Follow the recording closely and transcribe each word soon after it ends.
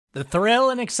The thrill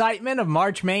and excitement of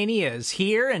March Mania is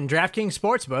here, and DraftKings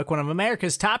Sportsbook, one of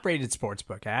America's top-rated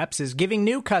sportsbook apps, is giving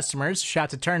new customers a shot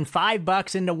to turn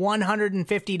 $5 into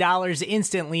 $150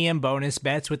 instantly in bonus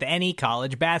bets with any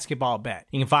college basketball bet.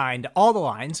 You can find all the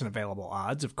lines and available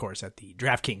odds, of course, at the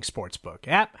DraftKings Sportsbook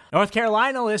app. North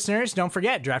Carolina listeners, don't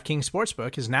forget, DraftKings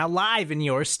Sportsbook is now live in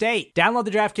your state. Download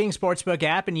the DraftKings Sportsbook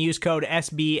app and use code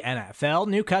SBNFL.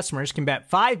 New customers can bet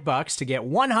 $5 to get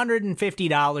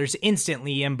 $150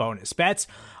 instantly in bonus bets,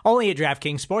 only at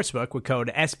DraftKings Sportsbook with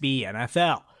code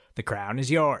SBNFL. The crown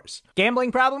is yours.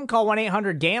 Gambling problem? Call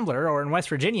 1-800-GAMBLER, or in West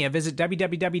Virginia, visit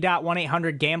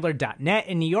www.1800gambler.net.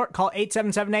 In New York, call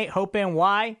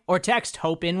 877-8-HOPE-NY or text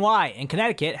HOPE-NY. In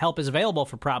Connecticut, help is available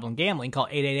for problem gambling. Call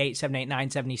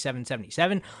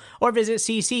 888-789-7777 or visit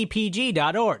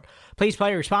ccpg.org. Please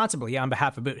play responsibly on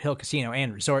behalf of Boot Hill Casino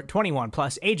and Resort. 21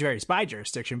 plus, age varies by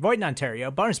jurisdiction. Void in Ontario.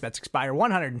 Bonus bets expire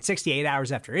 168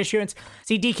 hours after issuance.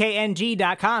 See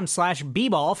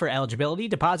dkng.com/bball for eligibility,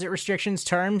 deposit restrictions,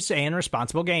 terms, and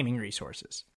responsible gaming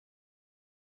resources.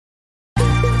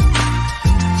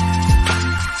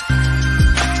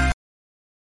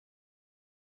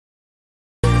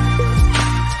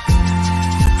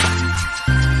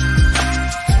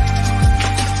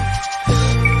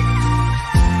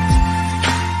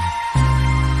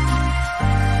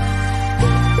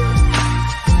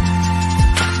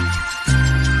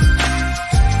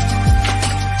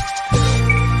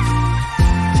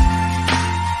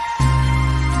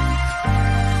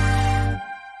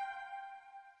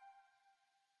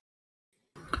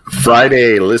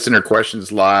 Friday listener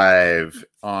questions live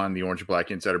on the Orange and Black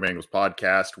Insider Bengals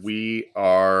podcast. We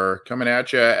are coming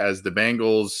at you as the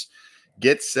Bengals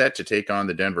get set to take on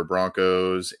the Denver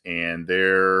Broncos, and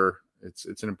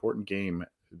it's an important game,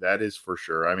 that is for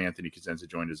sure. I'm Anthony Cosenza,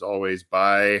 joined as always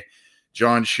by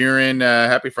John Sheeran.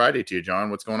 Happy Friday to you, John.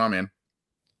 What's going on, man?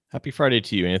 Happy Friday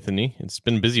to you, Anthony. It's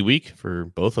been a busy week for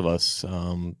both of us.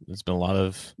 There's been a lot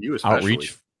of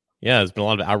outreach. Yeah, there's been a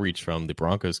lot of outreach from the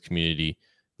Broncos community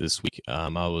this week. I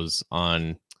was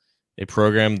on a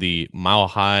program, the Mile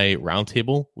High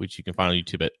Roundtable, which you can find on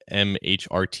YouTube at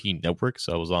MHRT Network.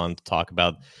 So I was on to talk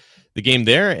about the game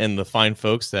there and the fine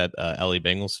folks at LA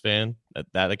Bengals fan at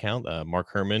that account. Mark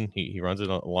Herman, he runs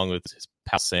it along with his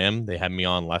pal Sam. They had me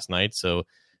on last night. So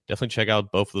definitely check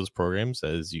out both of those programs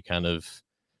as you kind of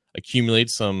accumulate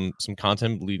some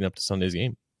content leading up to Sunday's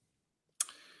game.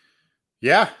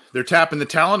 Yeah, they're tapping the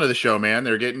talent of the show, man.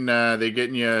 They're getting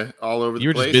you all over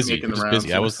the place. Just busy. You're just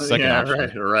busy. I was the second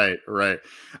option. Right.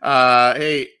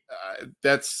 Hey,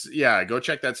 go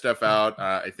check that stuff out.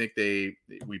 I think we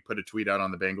put a tweet out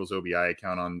on the Bengals OBI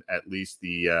account on at least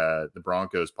the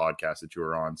Broncos podcast that you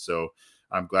were on. So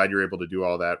I'm glad you're able to do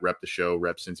all that. Rep the show,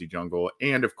 rep Cincy Jungle,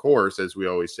 and of course, as we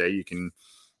always say, you can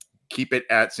keep it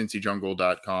at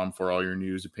cincyjungle.com for all your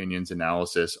news, opinions,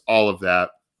 analysis, all of that.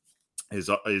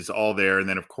 Is all there. And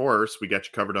then, of course, we got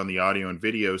you covered on the audio and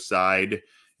video side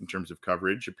in terms of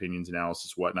coverage, opinions,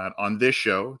 analysis, whatnot. On this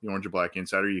show, the Orange and Black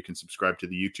Insider, you can subscribe to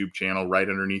the YouTube channel right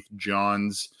underneath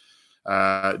John's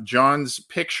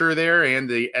picture there and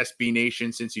the SB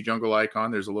Nation Cincy Jungle icon.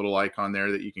 There's a little icon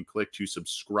there that you can click to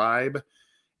subscribe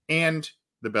and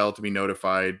the bell to be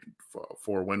notified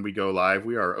for when we go live.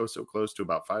 We are so close to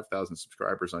about 5,000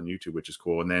 subscribers on YouTube, which is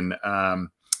cool. And then,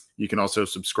 you can also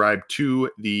subscribe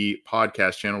to the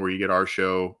podcast channel where you get our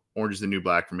show, Orange is the New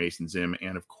Black from Mason Zim,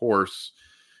 and of course,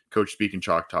 Coach Speak and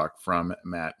Chalk Talk from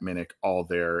Matt Minnick, all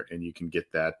there. And you can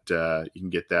get that. You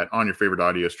can get that on your favorite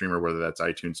audio streamer, whether that's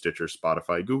iTunes, Stitcher,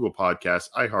 Spotify, Google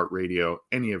Podcasts, iHeartRadio,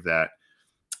 any of that.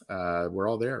 We're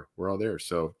all there.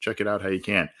 So check it out how you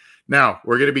can. Now,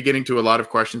 we're going to be getting to a lot of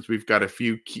questions. We've got a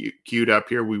few queued up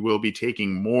here. We will be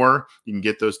taking more. You can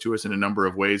get those to us in a number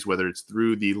of ways, whether it's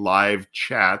through the live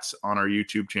chats on our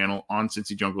YouTube channel, on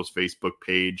Cincy Jungle's Facebook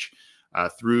page,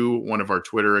 through one of our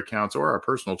Twitter accounts or our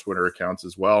personal Twitter accounts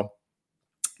as well.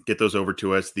 Get those over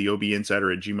to us. The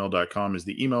obinsider@gmail.com is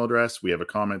the email address. We have a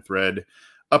comment thread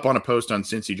up on a post on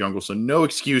Cincy Jungle, so no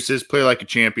excuses. Play like a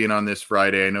champion on this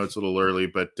Friday. I know it's a little early,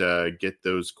 but get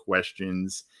those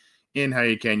questions in how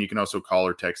you can. You can also call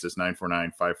or text us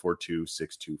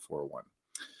 949-542-6241.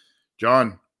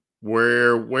 John,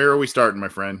 where are we starting, my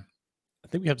friend? I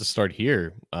think we have to start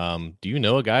here. Do you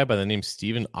know a guy by the name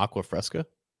Steven Aquafresca?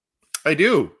 I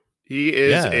do. He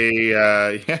is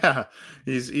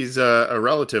he's a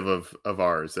relative of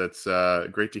ours. That's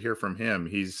great to hear from him.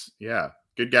 He's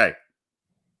good guy.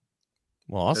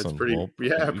 Well, awesome. That's pretty, well,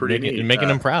 pretty neat. You're making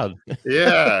him proud.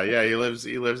 yeah. He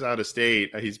lives out of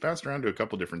state. He's bounced around to a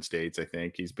couple different states. I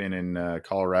think he's been in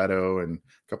Colorado and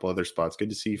a couple other spots. Good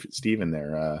to see Steven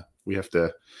there. We have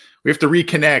to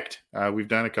reconnect. We've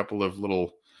done a couple of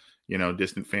little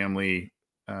distant family,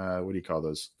 what do you call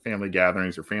those, family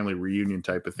gatherings or family reunion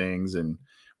type of things and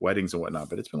weddings and whatnot.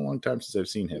 But it's been a long time since I've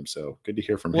seen him, so good to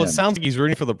hear from him. Well, it sounds like he's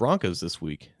rooting for the Broncos this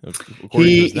week.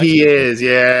 He is,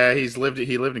 yeah. He lived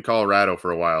in Colorado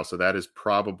for a while, so that is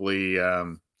probably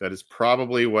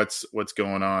what's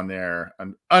going on there.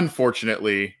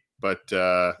 Unfortunately, but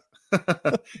yeah,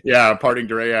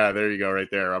 there you go,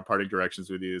 right there. I'm parting directions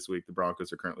with you this week. The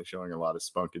Broncos are currently showing a lot of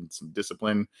spunk and some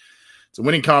discipline. It's a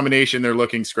winning combination. They're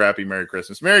looking scrappy. Merry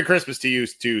Christmas to you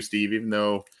too, Steve. Even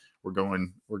though we're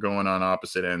going on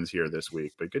opposite ends here this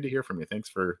week, but good to hear from you. Thanks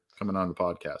for coming on the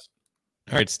podcast.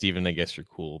 All right, Steven, I guess you're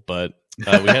cool, but we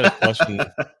had a question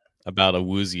about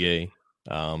Awuzie,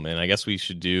 and I guess we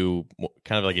should do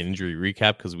kind of like an injury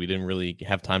recap because we didn't really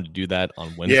have time to do that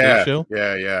on Wednesday's show.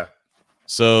 Yeah.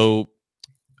 So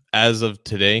as of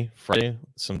today, Friday,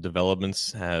 some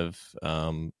developments have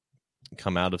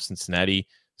come out of Cincinnati.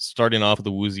 Starting off with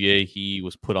Awuzie, he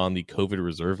was put on the COVID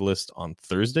reserve list on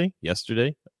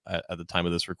yesterday, at the time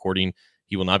of this recording.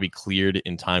 He will not be cleared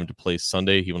in time to play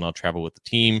Sunday. He will not travel with the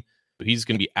team, but he's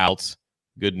going to be out.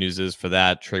 Good news is for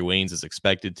that, Trey Waynes is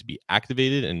expected to be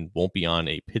activated and won't be on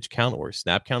a pitch count or a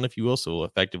snap count, if you will. So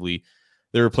effectively,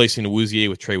 they're replacing Awuzie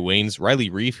with Trey Waynes.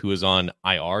 Riley Reif, who is on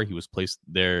IR, he was placed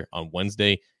there on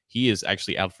Wednesday. He is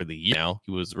actually out for the year now.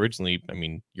 He was originally,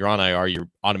 you're on IR, you're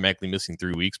automatically missing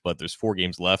 3 weeks, but there's 4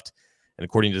 games left. And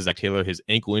according to Zach Taylor, his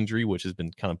ankle injury, which has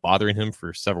been kind of bothering him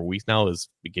for several weeks now, is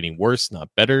getting worse, not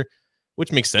better,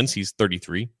 which makes sense. He's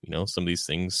 33. Some of these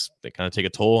things, they kind of take a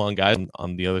toll on guys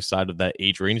on the other side of that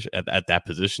age range at that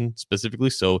position specifically.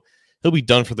 So he'll be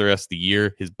done for the rest of the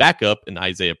year. His backup in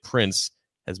Isaiah Prince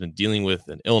has been dealing with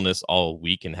an illness all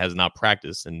week and has not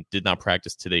practiced and did not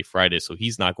practice today, Friday. So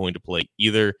he's not going to play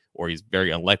either, or he's very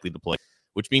unlikely to play,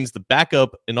 which means the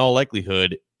backup in all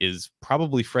likelihood is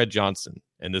probably Fred Johnson.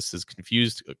 And this has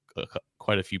confused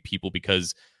quite a few people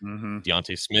because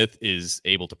Deontay Smith is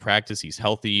able to practice. He's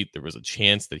healthy. There was a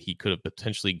chance that he could have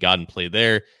potentially gotten play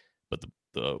there. But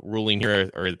the ruling here,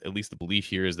 or at least the belief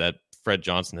here, is that Fred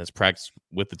Johnson has practiced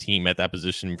with the team at that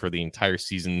position for the entire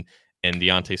season. And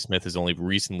Deontay Smith has only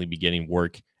recently been getting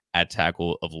work at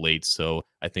tackle of late. So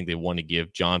I think they want to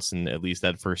give Johnson at least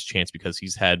that first chance because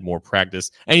he's had more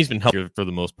practice and he's been healthier for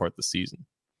the most part this season.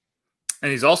 And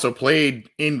he's also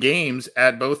played in games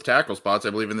at both tackle spots,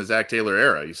 I believe, in the Zach Taylor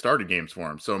era. He started games for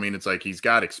him. So, it's like he's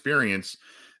got experience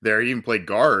there. He even played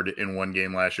guard in one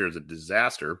game last year. It was a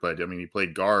disaster. But, he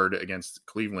played guard against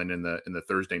Cleveland in the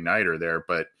Thursday nighter there.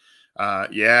 But,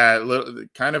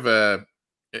 kind of an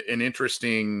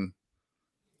interesting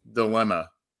dilemma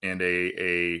and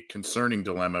a concerning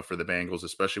dilemma for the Bengals,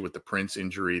 especially with the Prince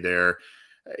injury there.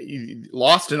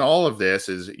 Lost in all of this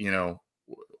is,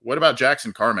 what about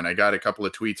Jackson Carman? I got a couple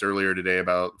of tweets earlier today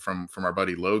from our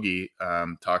buddy Logie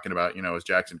talking about, is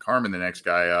Jackson Carman the next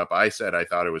guy up? I said I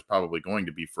thought it was probably going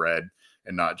to be Fred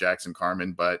and not Jackson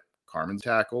Carman, but Carman's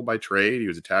tackle by trade. He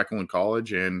was a tackle in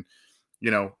college, and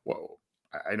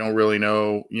I don't really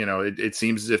know. It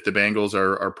seems as if the Bengals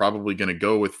are probably going to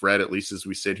go with Fred, at least as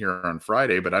we sit here on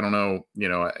Friday. But I don't know.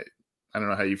 I don't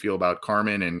know how you feel about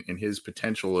Carman and his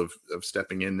potential of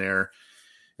stepping in there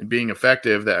and being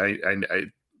effective.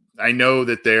 That I know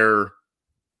that their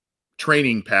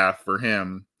training path for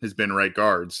him has been right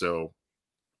guard. So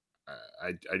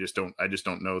I just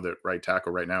don't know that right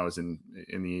tackle right now is in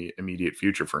the immediate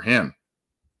future for him.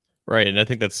 Right, and I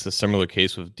think that's a similar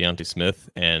case with Deontay Smith,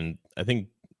 and I think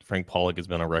Frank Pollock has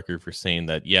been on record for saying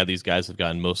that, these guys have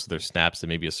gotten most of their snaps at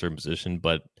maybe a certain position,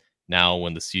 but now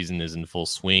when the season is in full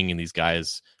swing and these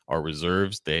guys are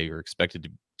reserves, they are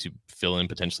expected to fill in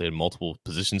potentially at multiple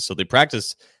positions, so they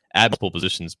practice at multiple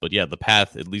positions, but the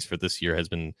path, at least for this year, has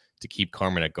been to keep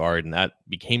Carman at guard, and that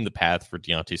became the path for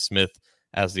Deontay Smith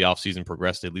as the offseason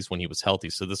progressed, at least when he was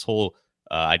healthy. So this whole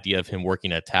idea of him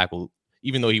working at tackle,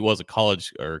 even though he was a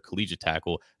college or collegiate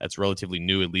tackle, that's relatively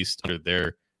new, at least under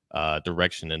their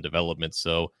direction and development.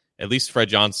 So at least Fred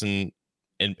Johnson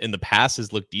in the past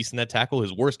has looked decent at tackle.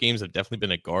 His worst games have definitely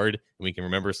been at guard. And we can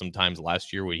remember sometimes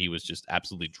last year where he was just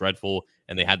absolutely dreadful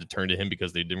and they had to turn to him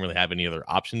because they didn't really have any other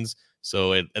options.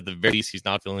 So at the very least, he's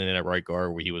not filling in at right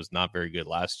guard where he was not very good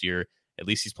last year. At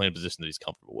least he's playing a position that he's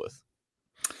comfortable with.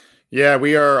 Yeah,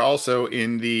 we are also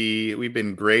we've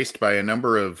been graced by a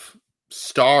number of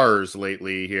stars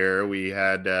lately here. We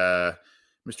had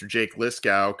Mr. Jake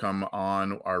Liskow come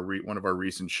on one of our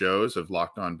recent shows of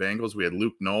Locked On Bengals. We had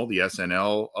Luke Knoll, the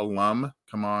SNL alum,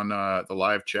 come on the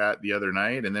live chat the other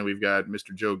night. And then we've got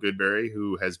Mr. Joe Goodberry,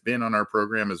 who has been on our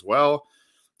program as well,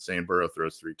 saying Burrow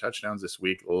throws 3 touchdowns this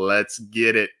week. Let's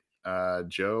get it.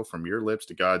 Joe, from your lips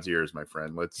to God's ears, my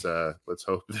friend. Let's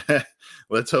hope that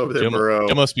Burrow.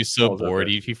 Joe must be so bored.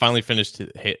 He finally finished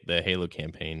the Halo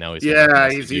campaign. Now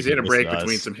he's he's in a break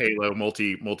between some Halo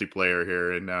multiplayer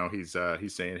here, and now he's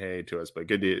saying hey to us. But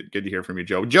good to hear from you,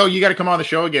 Joe. Joe, you got to come on the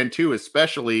show again too,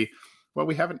 especially. Well,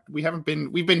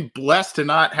 we've been blessed to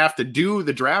not have to do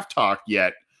the draft talk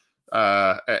yet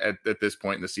at this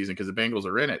point in the season because the Bengals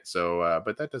are in it. So,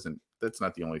 but that's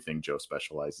not the only thing Joe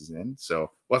specializes in.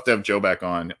 So we'll have to have Joe back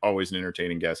on. Always an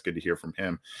entertaining guest. Good to hear from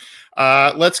him.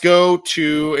 Let's go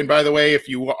to, and by the way, if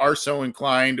you are so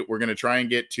inclined, we're going to try and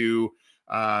get to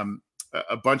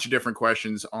a bunch of different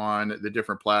questions on the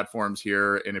different platforms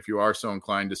here. And if you are so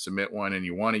inclined to submit one and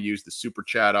you want to use the super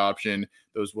chat option,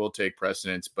 those will take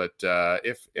precedence. But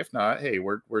if not, hey,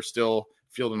 we're still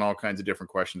fielding all kinds of different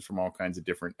questions from all kinds of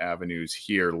different avenues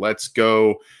here. Let's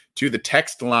go to the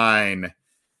text line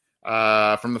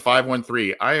from the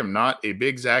 513. I am not a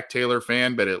big Zach Taylor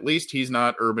fan, but at least he's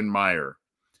not Urban Meyer.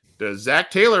 Does Zach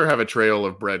Taylor have a trail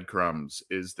of breadcrumbs?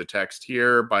 Is the text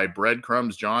here by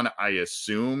breadcrumbs, John? I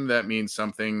assume that means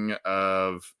something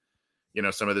of,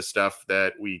 some of the stuff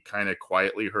that we kind of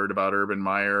quietly heard about Urban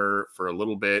Meyer for a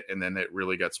little bit, and then it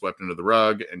really got swept under the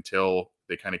rug until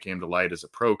they kind of came to light as a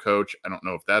pro coach. I don't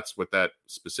know if that's what that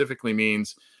specifically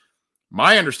means.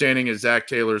 My understanding is Zach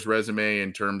Taylor's resume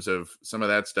in terms of some of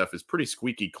that stuff is pretty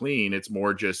squeaky clean. It's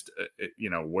more just,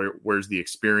 where's the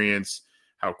experience?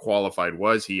 How qualified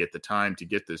was he at the time to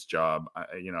get this job?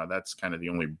 That's kind of the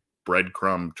only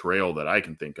breadcrumb trail that I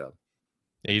can think of.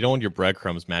 Yeah, you don't want your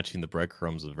breadcrumbs matching the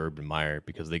breadcrumbs of Urban Meyer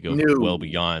because they go well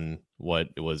beyond what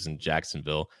it was in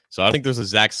Jacksonville. So I think there's a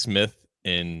Zach Smith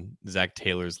in Zach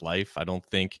Taylor's life. I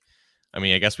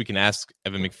guess we can ask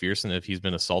Evan McPherson if he's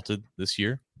been assaulted this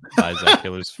year by Zach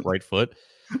Taylor's right foot.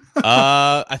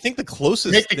 I think the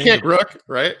closest make the kick, Rook,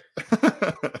 right?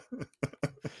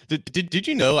 Did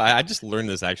you know? I just learned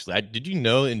this actually. Did you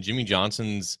know in Jimmy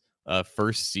Johnson's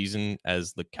first season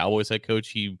as the Cowboys head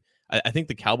coach, I think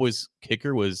the Cowboys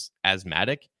kicker was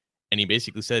asthmatic, and he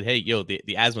basically said, "Hey,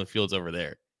 the asthma field's over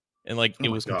there," and it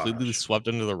was completely swept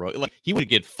under the rug. Like he would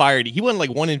get fired. He went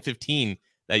 1 in 15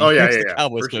 that year the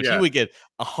Cowboys coach. He would get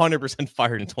 100%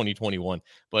 fired in 2021.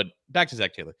 But back to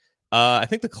Zach Taylor. I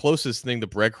think the closest thing to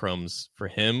breadcrumbs for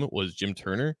him was Jim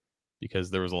Turner,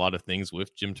 because there was a lot of things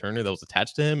with Jim Turner that was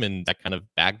attached to him, and that kind of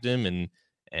backed him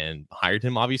and hired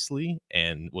him, obviously,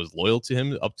 and was loyal to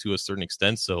him up to a certain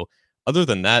extent. So other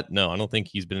than that, no, I don't think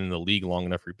he's been in the league long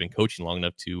enough or been coaching long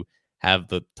enough to have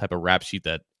the type of rap sheet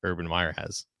that Urban Meyer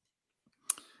has.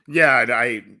 Yeah,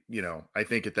 I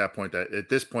think at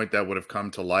this point that would have come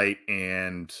to light,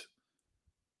 and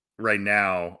right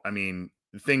now,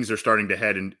 things are starting to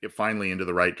head finally into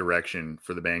the right direction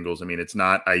for the Bengals. It's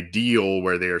not ideal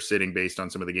where they are sitting based on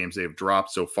some of the games they've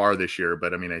dropped so far this year,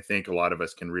 but I think a lot of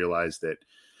us can realize that,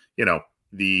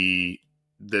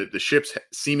 the ship's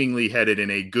seemingly headed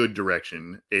in a good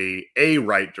direction, a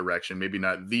right direction, maybe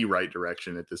not the right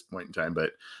direction at this point in time,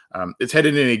 but it's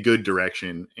headed in a good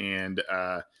direction. And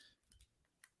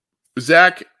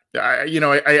Zach,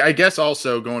 I guess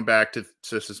also going back to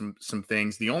some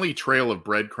things, the only trail of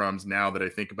breadcrumbs now that I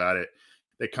think about it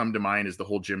that come to mind is the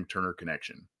whole Jim Turner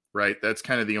connection, right? That's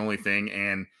kind of the only thing.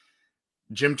 And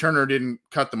Jim Turner didn't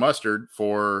cut the mustard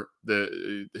for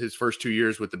his first 2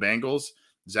 years with the Bengals.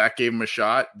 Zach gave him a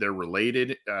shot. They're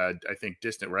related, I think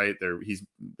distant, right?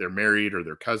 They're married or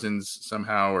they're cousins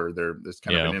somehow, or there's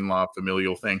kind of an in-law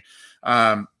familial thing.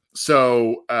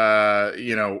 So,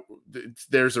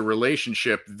 there's a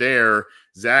relationship there.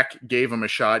 Zach gave him a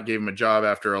shot, gave him a job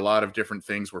after a lot of different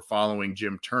things were following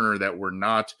Jim Turner that were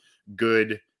not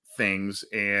good things.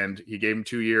 And he gave him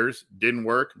 2 years, didn't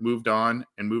work, moved on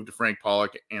and moved to Frank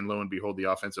Pollock. And lo and behold,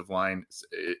 the offensive line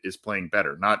is playing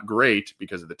better. Not great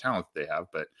because of the talent they have,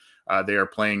 but they are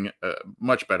playing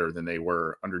much better than they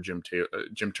were under Jim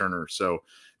Turner. So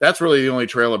that's really the only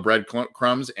trail of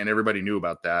breadcrumbs, and everybody knew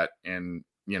about that. And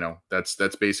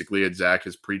that's basically it. Zach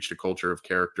has preached a culture of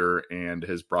character and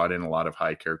has brought in a lot of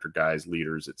high character guys,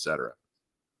 leaders, etc.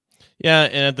 Yeah,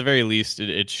 and at the very least,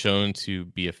 it's shown to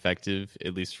be effective,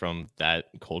 at least from that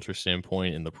culture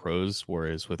standpoint in the pros,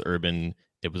 whereas with Urban,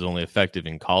 it was only effective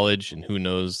in college, and who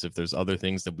knows if there's other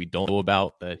things that we don't know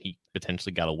about that he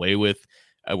potentially got away with,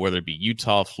 whether it be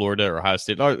Utah, Florida, or Ohio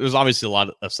State. There's obviously a lot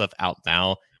of stuff out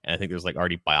now, and I think there's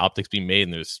already biopics being made,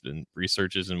 and there's been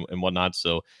researches and whatnot,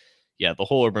 so yeah, the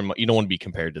whole Urban, you don't want to be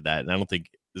compared to that. And I don't think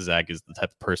Zach is the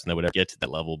type of person that would ever get to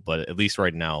that level. But at least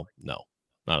right now, no,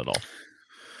 not at all.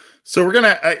 So we're going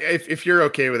to, if you're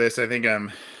okay with this, I think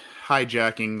I'm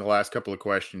hijacking the last couple of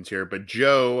questions here. But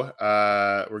Joe,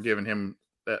 we're giving him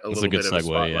a little bit of a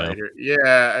spotlight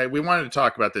here. We wanted to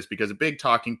talk about this because a big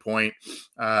talking point,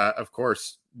 of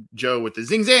course, Joe with the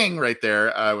zing zing right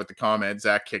there with the comment,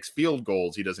 Zach kicks field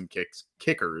goals. He doesn't kick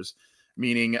kickers,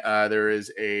 meaning there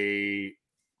is a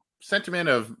sentiment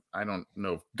of, I don't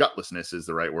know if gutlessness is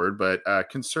the right word, but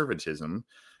conservatism.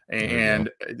 And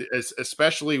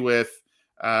especially with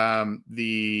what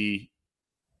the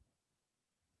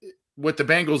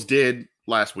Bengals did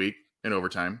last week in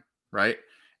overtime, right?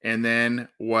 And then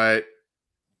what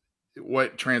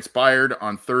transpired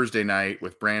on Thursday night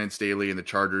with Brandon Staley and the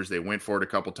Chargers. They went for it a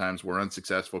couple times, were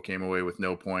unsuccessful, came away with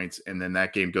no points, and then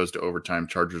that game goes to overtime.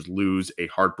 Chargers lose a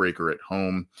heartbreaker at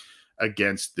home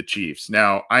against the Chiefs.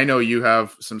 Now, I know you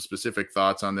have some specific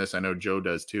thoughts on this. I know Joe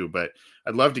does too, but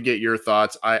I'd love to get your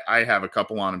thoughts. I have a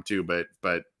couple on them too,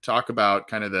 but talk about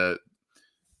kind of the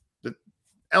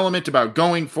element about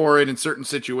going for it in certain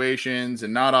situations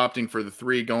and not opting for the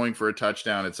 3, going for a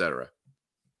touchdown, etc.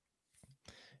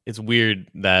 It's weird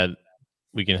that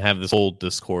we can have this whole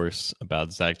discourse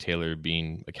about Zach Taylor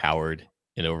being a coward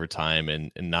in overtime and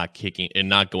not kicking and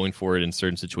not going for it in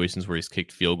certain situations where he's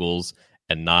kicked field goals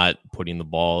and not putting the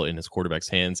ball in his quarterback's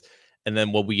hands. And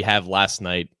then what we have last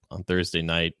night on Thursday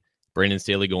night, Brandon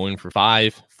Staley going for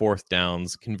 5 fourth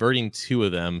downs, converting 2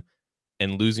 of them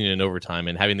and losing in overtime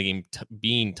and having the game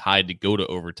being tied to go to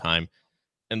overtime.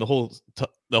 And the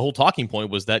whole talking point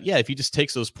was that, if he just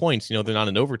takes those points, they're not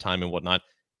in overtime and whatnot.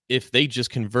 If they just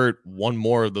convert one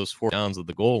more of those 4 downs at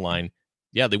the goal line,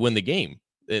 they win the game.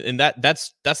 And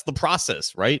that's the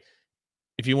process, right?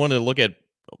 If you want to look at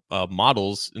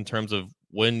models in terms of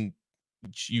when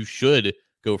you should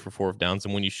go for 4th downs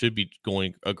and when you should be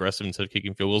going aggressive instead of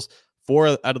kicking field goals,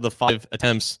 4 out of the 5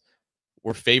 attempts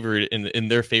were favored in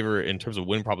their favor in terms of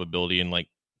win probability, and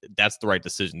that's the right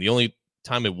decision. The only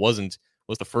time it wasn't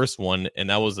was the first one, and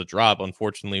that was a drop,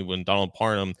 unfortunately, when Donald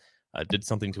Parham did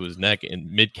something to his neck in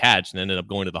mid-catch and ended up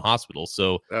going to the hospital.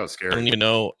 So that was scary. I don't even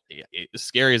know, as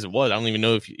scary as it was, I don't even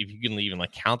know if you can even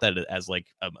count that as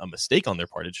a mistake on their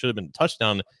part. It should have been a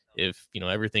touchdown if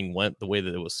everything went the way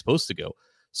that it was supposed to go.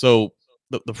 So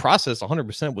the process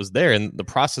 100% was there, and the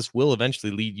process will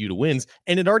eventually lead you to wins,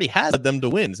 and it already has led them to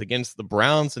wins against the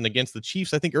Browns and against the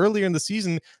Chiefs. I think earlier in the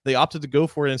season, they opted to go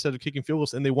for it instead of kicking field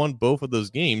goals, and they won both of those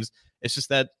games. It's just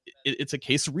that it's a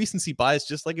case of recency bias,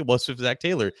 just like it was with Zach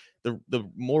Taylor. The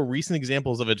more recent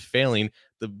examples of it failing,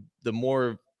 the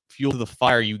more fuel to the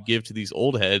fire you give to these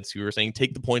old heads who are saying,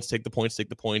 take the points, take the points, take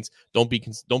the points. Don't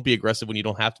be aggressive when you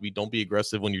don't have to be. Don't be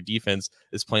aggressive when your defense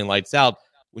is playing lights out.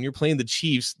 When you're playing the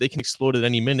Chiefs, they can explode at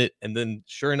any minute. And then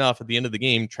sure enough, at the end of the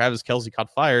game, Travis Kelce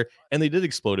caught fire and they did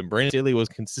explode. And Brandon Staley was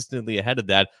consistently ahead of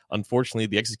that. Unfortunately,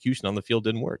 the execution on the field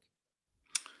didn't work.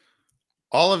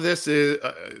 All of this is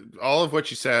all of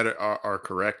what you said are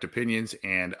correct opinions,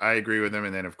 and I agree with them.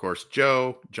 And then, of course,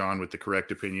 John with the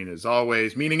correct opinion as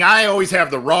always, meaning I always have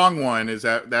the wrong one.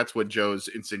 That's what Joe's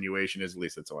insinuation is? At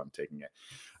least that's how I'm taking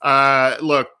it.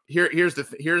 Look, here's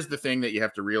the thing that you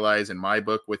have to realize in my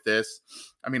book with this.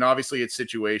 I mean, obviously it's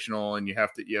situational, and you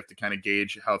have to kind of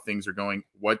gauge how things are going.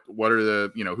 What are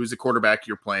the who's the quarterback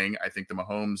you're playing? I think the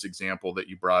Mahomes example that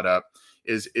you brought up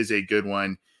is a good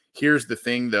one. Here's the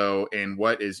thing, though, and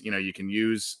what is, you can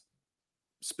use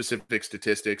specific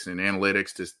statistics and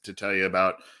analytics to tell you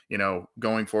about,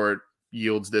 going for it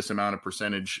yields this amount of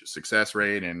percentage success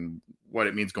rate and what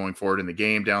it means going forward in the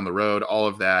game down the road, all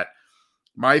of that.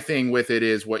 My thing with it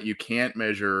is what you can't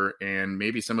measure, and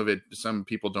maybe some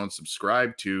people don't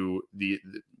subscribe to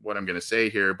what I'm going to say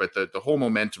here, but the whole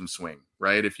momentum swing,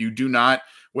 right? If you do not,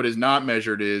 what is not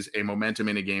measured is a momentum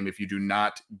in a game if you do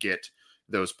not get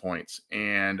those points.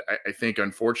 And I think,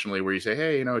 unfortunately, where you say,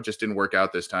 hey, it just didn't work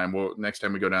out this time. Well, next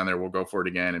time we go down there, we'll go for it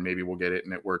again, and maybe we'll get it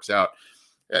and it works out.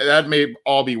 That may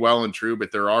all be well and true,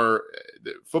 but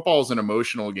football is an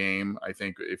emotional game. I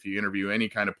think if you interview any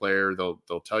kind of player,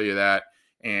 they'll tell you that.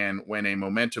 And when a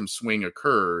momentum swing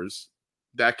occurs,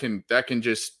 that can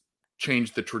just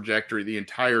change the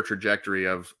entire trajectory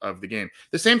of the game.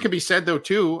 The same can be said, though,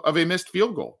 too, of a missed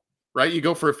field goal. Right, you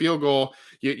go for a field goal,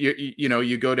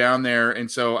 you go down there, and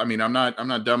so I mean, I'm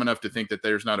not dumb enough to think that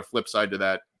there's not a flip side to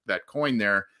that coin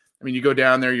there. I mean, you go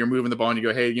down there, you're moving the ball, and you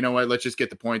go, hey, you know what? Let's just get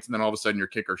the points, and then all of a sudden your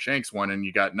kicker shanks one, and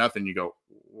you got nothing. You go,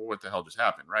 what the hell just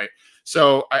happened, right?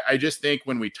 So I just think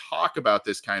when we talk about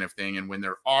this kind of thing, and when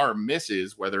there are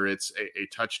misses, whether it's a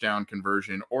touchdown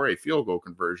conversion or a field goal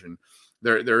conversion,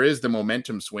 there is the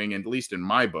momentum swing, at least in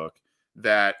my book,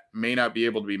 that may not be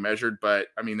able to be measured. But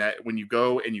I mean, that when you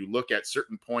go and you look at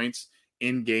certain points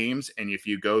in games, and if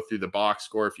you go through the box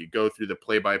score, if you go through the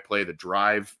play-by-play, the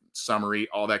drive summary,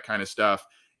 all that kind of stuff,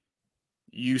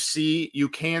 you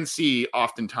can see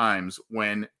oftentimes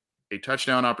when a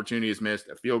touchdown opportunity is missed,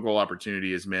 a field goal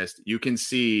opportunity is missed, you can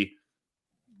see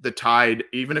the tide,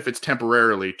 even if it's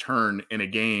temporarily, turn in a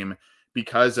game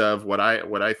because of what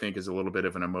I think is a little bit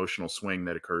of an emotional swing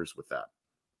that occurs with that.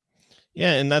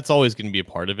 Yeah, and that's always going to be a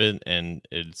part of it, and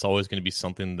it's always going to be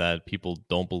something that people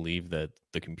don't believe that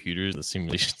the computers, the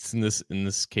simulations in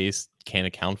this case can't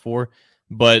account for.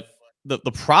 But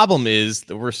the problem is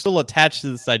that we're still attached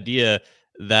to this idea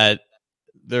that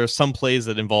there are some plays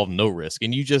that involve no risk,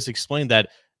 and you just explained that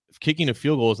kicking a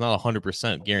field goal is not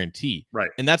 100% guarantee. Right.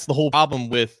 And that's the whole problem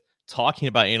with talking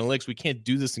about analytics. We can't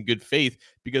do this in good faith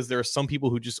because there are some people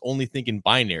who just only think in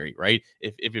binary, right?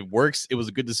 If it works, it was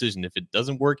a good decision. If it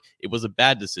doesn't work, it was a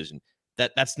bad decision.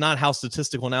 That's not how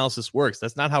statistical analysis works.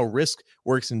 That's not how risk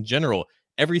works in general.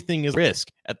 Everything is risk.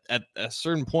 At a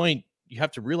certain point, you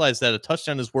have to realize that a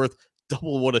touchdown is worth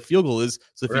double what a field goal is.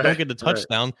 So if you don't get a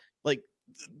touchdown, like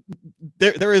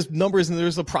there is numbers and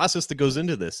there's a process that goes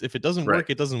into this. If it doesn't work,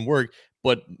 it doesn't work.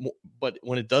 But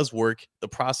when it does work, the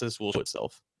process will show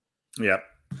itself. Yeah.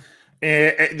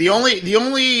 The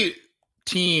only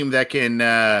team that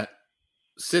can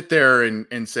sit there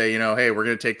and say, hey, we're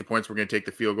going to take the points, we're going to take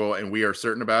the field goal, and we are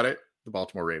certain about it, the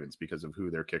Baltimore Ravens, because of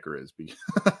who their kicker is.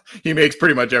 He makes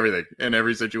pretty much everything in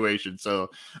every situation. So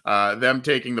them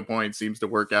taking the points seems to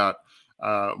work out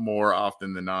more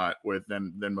often than not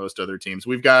than most other teams.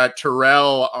 We've got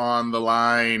Terrell on the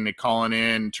line calling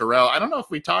in. Terrell, I don't know if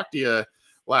we talked to you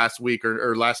last week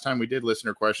or last time we did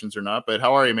listener questions or not, but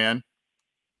how are you, man?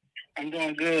 I'm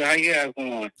doing good. How you guys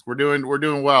doing? We're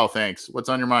doing well, thanks. What's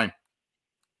on your mind?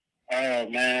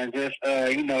 Man, just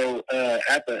even though I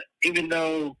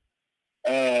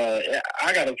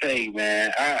gotta tell you,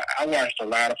 man, I watched a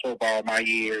lot of football in my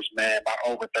years, man, about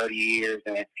over 30 years,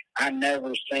 and I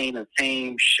never seen a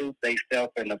team shoot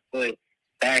themselves in the foot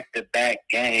back-to-back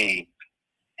games.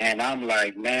 And I'm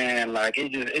like, man, like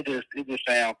it just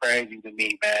sounds crazy to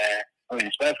me, man. I mean,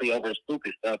 especially over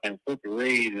stupid stuff and stupid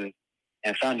reasons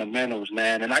and fundamentals,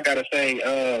 man. And I gotta say,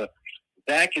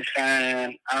 Zach is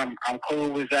fine. I'm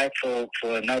cool with Zach for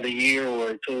another year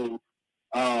or two.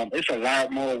 It's a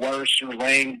lot more worse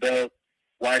lame belt,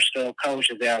 washed up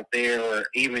coaches out there, or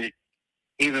even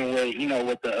with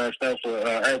with the stuff with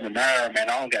Urban Meyer, man.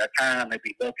 I don't got time to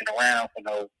be looking around for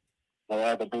no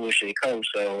other bullshit coach.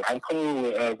 So I'm cool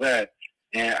with that.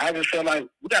 And I just feel like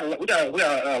we got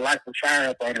light the fire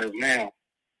up on us now.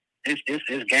 It's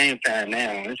game time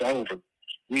now. It's over.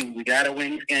 We gotta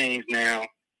win these games now.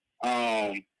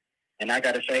 And I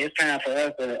gotta say it's time for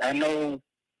us I know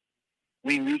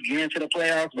we get into the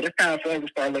playoffs, but it's time for us to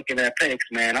start looking at picks,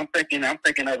 man. I'm thinking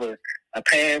of a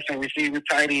pass and receiver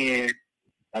tight end,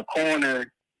 a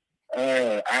corner.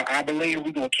 I believe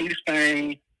we're gonna keep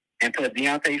Spain and put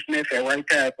Deontay Smith at right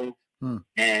tackle,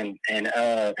 and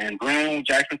Brown,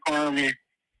 Jackson Carmen,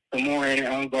 some more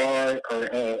on guard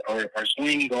or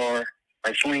swing guard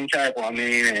or swing tackle. I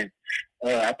mean, and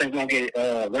I think we're gonna get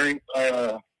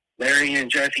Larry and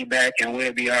Jesse back, and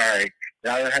we'll be all right.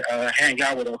 Y'all hang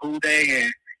out with a who day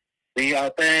and do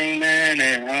y'all thing, man,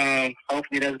 and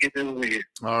hopefully let's get this weird.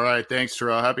 All right, thanks,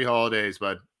 Terrell. Happy holidays,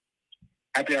 bud.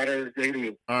 Happy holidays to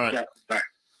you. All right. Yeah, bye.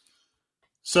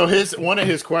 So one of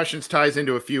his questions ties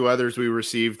into a few others we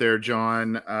received there,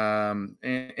 John.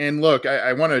 And look,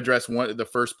 I want to address the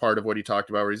first part of what he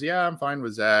talked about, where he's, I'm fine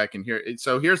with Zach. And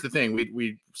here's the thing: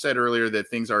 we said earlier that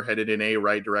things are headed in a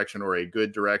right direction or a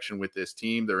good direction with this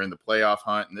team. They're in the playoff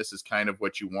hunt, and this is kind of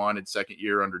what you wanted. Second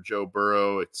year under Joe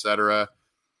Burrow, etc.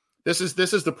 This is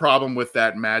the problem with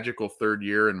that magical third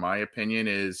year, in my opinion,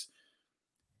 is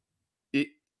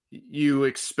you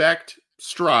expect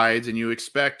strides and you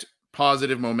expect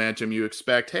positive momentum. You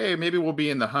expect, hey, maybe we'll be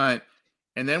in the hunt.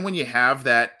 And then when you have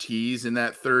that tease in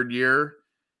that third year,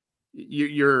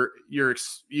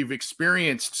 you've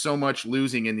experienced so much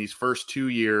losing in these first 2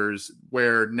 years,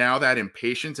 where now that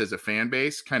impatience as a fan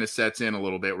base kind of sets in a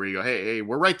little bit, where you go, hey,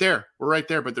 we're right there,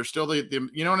 but there's still the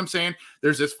you know what I'm saying?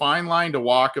 There's this fine line to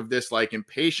walk of this like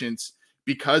impatience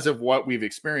because of what we've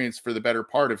experienced for the better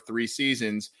part of 3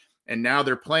 seasons. And now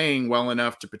they're playing well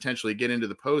enough to potentially get into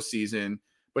the postseason.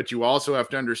 But you also have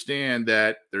to understand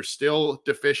that they're still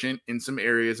deficient in some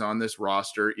areas on this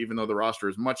roster, even though the roster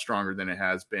is much stronger than it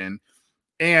has been.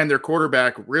 And their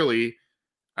quarterback really,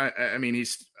 I mean,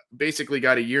 he's basically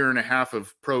got a year and a half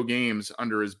of pro games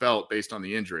under his belt based on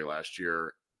the injury last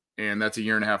year. And that's a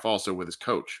year and a half also with his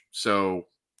coach. So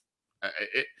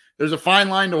there's a fine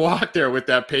line to walk there with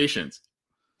that patience.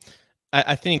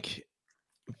 I think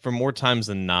for more times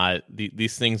than not,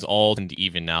 these things all tend to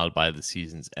even out by the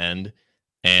season's end.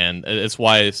 And it's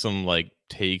why some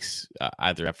takes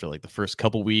either after the first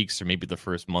couple weeks or maybe the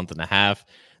first month and a half,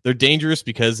 they're dangerous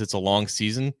because it's a long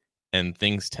season and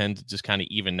things tend to just kind of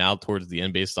even out towards the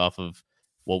end based off of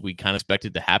what we kind of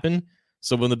expected to happen.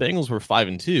 So when the Bengals were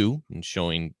 5-2 and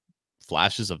showing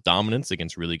flashes of dominance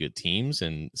against really good teams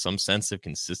and some sense of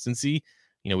consistency,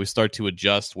 we start to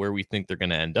adjust where we think they're going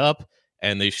to end up.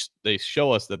 And they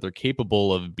show us that they're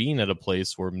capable of being at a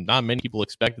place where not many people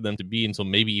expected them to be until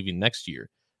maybe even next year.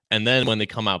 And then when they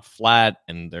come out flat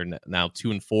and they're now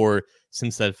 2-4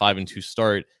 since that 5-2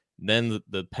 start, then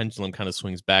the pendulum kind of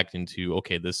swings back into,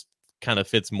 okay, this kind of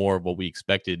fits more of what we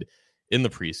expected in the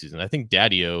preseason. I think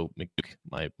Daddy-O,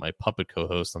 my puppet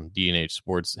co-host on DNH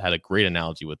Sports, had a great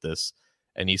analogy with this.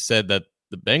 And he said that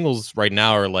the Bengals right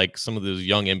now are like some of those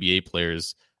young NBA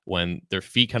players when their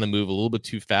feet kind of move a little bit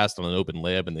too fast on an open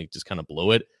layup and they just kind of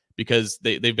blow it, because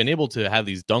they've been able to have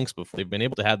these dunks before. They've been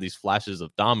able to have these flashes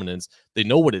of dominance. They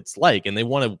know what it's like, and they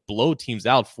want to blow teams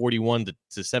out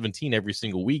 41-17 every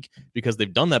single week because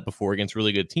they've done that before against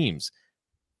really good teams.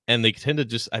 And they tend to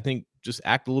just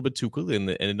act a little bit too quickly, and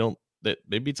that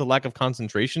maybe it's a lack of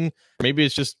concentration. Maybe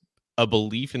it's just a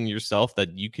belief in yourself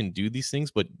that you can do these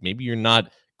things, but maybe you're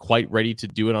not quite ready to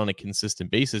do it on a consistent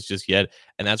basis just yet.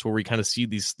 And that's where we kind of see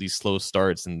these slow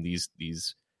starts and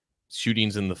these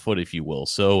shootings in the foot, if you will.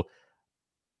 So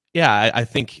yeah, I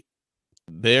think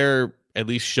they're at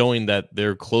least showing that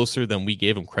they're closer than we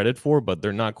gave them credit for, but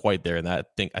they're not quite there. And I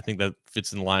think that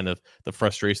fits in the line of the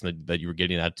frustration that you were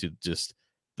getting at, to just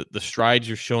the strides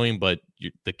you're showing, but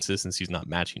the consistency is not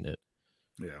matching it.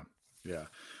 Yeah.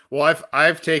 Well,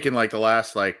 I've taken like the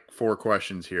last 4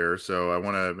 questions here, so I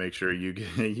want to make sure you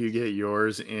get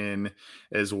yours in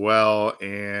as well.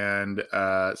 And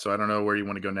so I don't know where you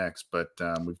want to go next, but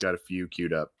we've got a few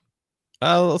queued up.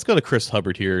 Let's go to Chris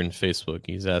Hubbard here in Facebook.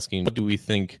 He's asking, what do we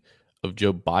think of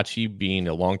Joe Bocci being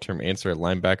a long-term answer at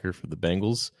linebacker for the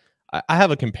Bengals? I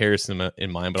have a comparison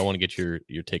in mind, but I want to get your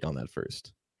take on that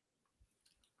first.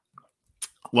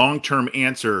 Long-term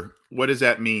answer. What does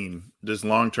that mean? Does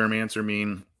long-term answer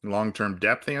mean long-term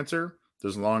depth answer?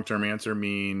 Does long-term answer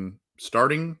mean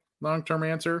starting long-term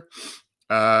answer?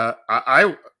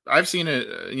 I've seen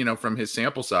it, from his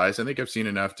sample size. I think I've seen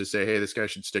enough to say, hey, this guy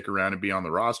should stick around and be on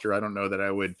the roster. I don't know that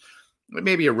I would,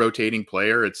 maybe a rotating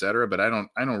player, et cetera, but I don't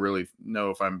really know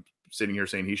if I'm sitting here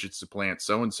saying he should supplant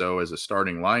so-and-so as a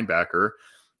starting linebacker.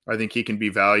 I think he can be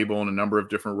valuable in a number of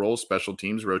different roles, special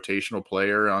teams, rotational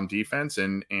player on defense,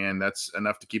 and that's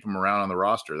enough to keep him around on the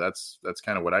roster. That's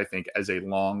kind of what I think as a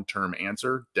long-term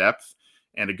answer, depth,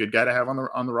 and a good guy to have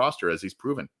on the roster, as he's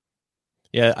proven.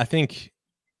 Yeah, I think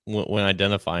when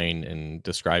identifying and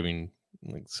describing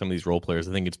some of these role players,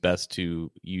 I think it's best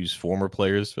to use former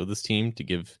players for this team to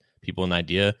give people an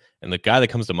idea. And the guy that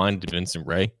comes to mind is Vincent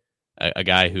Ray, a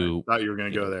guy who I thought you were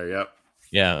going to go there. Yep.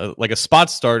 Yeah, like a spot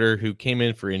starter who came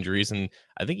in for injuries, and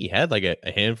I think he had like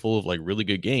a handful of really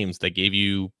good games that gave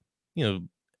you,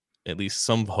 at least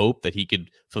some hope that he could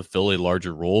fulfill a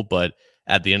larger role. But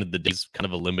at the end of the day, he's kind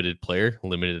of a limited player,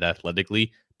 limited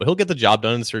athletically, but he'll get the job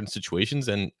done in certain situations.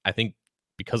 And I think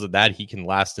because of that, he can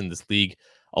last in this league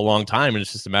a long time. And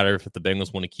it's just a matter of if the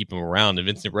Bengals want to keep him around. And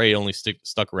Vincent Ray only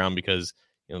stuck around because,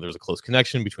 there was a close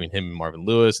connection between him and Marvin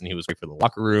Lewis, and he was great for the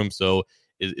locker room. So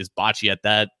is Bocci at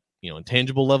that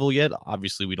intangible level yet?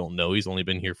 Obviously we don't know. He's only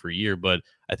been here for a year, but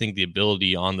I think the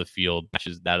ability on the field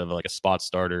matches that of a spot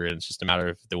starter, and it's just a matter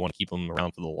of if they want to keep him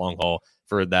around for the long haul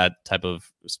for that type of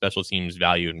special teams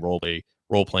value and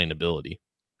role playing ability.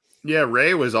 Yeah,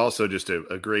 Ray was also just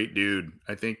a great dude.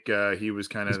 I think he was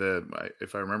kind of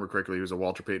if I remember correctly, he was a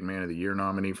Walter Payton Man of the Year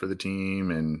nominee for the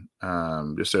team,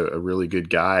 and just a really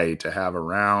good guy to have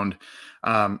around.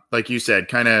 Like you said,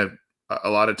 kind of a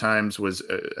lot of times was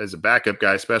as a backup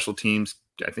guy, special teams.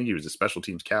 I think he was a special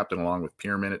teams captain along with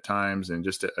Pierman at times, and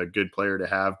just a good player to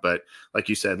have. But like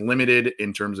you said, limited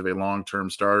in terms of a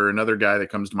long-term starter. Another guy that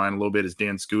comes to mind a little bit is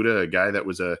Dan Skuta, a guy that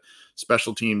was a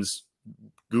special teams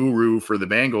guru for the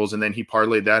Bengals, and then he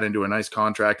parlayed that into a nice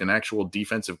contract and actual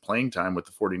defensive playing time with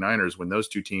the 49ers when those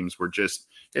two teams were just,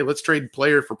 hey, let's trade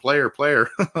player for player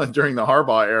during the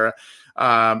Harbaugh era.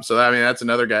 So that's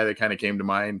another guy that kind of came to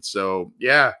mind. So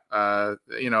yeah, I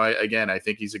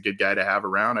think he's a good guy to have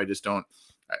around. I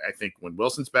think when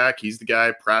Wilson's back, he's the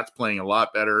guy. Pratt's playing a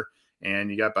lot better, and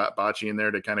you got Bocci in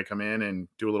there to kind of come in and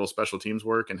do a little special teams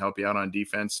work and help you out on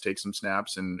defense, take some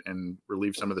snaps and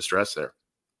relieve some of the stress there.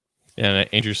 And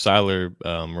Andrew Seiler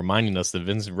reminding us that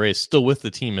Vincent Ray is still with the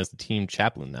team as the team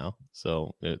chaplain now.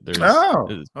 So there's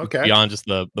okay, beyond just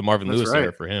the Marvin Lewis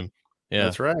era for him. Yeah,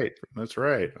 that's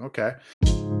right. Okay.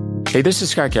 Hey, this is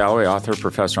Scott Galloway, author,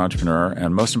 professor, entrepreneur,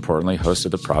 and most importantly, host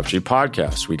of the Prop G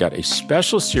podcast. We got a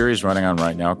special series running on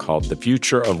right now called The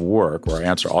Future of Work, where I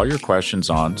answer all your questions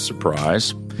on,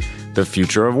 surprise, the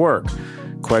future of work.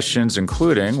 Questions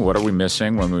including, what are we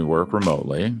missing when we work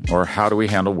remotely? Or how do we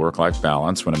handle work-life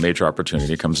balance when a major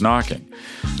opportunity comes knocking?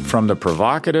 From the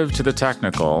provocative to the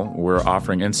technical, we're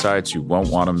offering insights you won't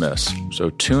want to miss.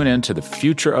 So tune in to The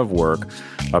Future of Work,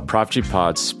 a Prop G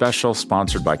Pod special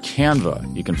sponsored by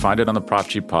Canva. You can find it on the Prop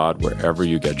G Pod wherever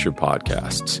you get your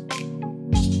podcasts.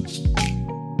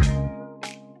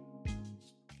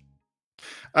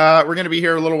 We're going to be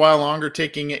here a little while longer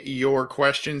taking your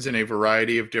questions in a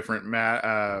variety of different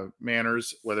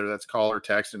manners, whether that's call or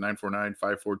text at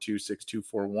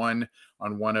 949-542-6241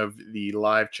 on one of the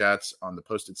live chats on the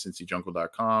post at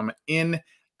cincyjungle.com, in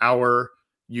our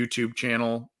YouTube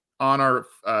channel, on our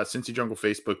Cincy Jungle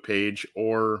Facebook page,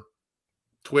 or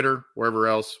Twitter, wherever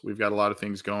else. We've got a lot of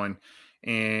things going.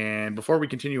 And before we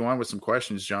continue on with some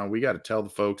questions, John, we got to tell the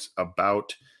folks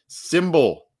about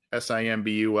Simbull,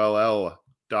 SIMBULL.com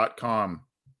 /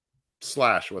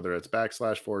 whether it's /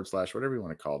 / whatever you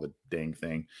want to call the dang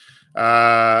thing.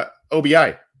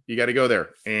 OBI, you got to go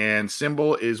there. And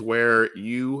Simbull is where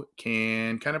you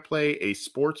can kind of play a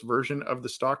sports version of the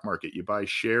stock market. You buy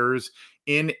shares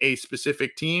in a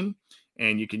specific team,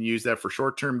 and you can use that for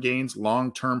short-term gains,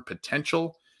 long-term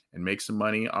potential, and make some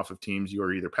money off of teams you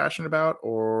are either passionate about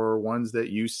or ones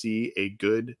that you see a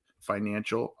good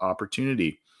financial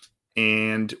opportunity.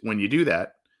 And when you do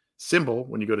that, Simbull,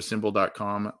 when you go to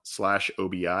simbull.com /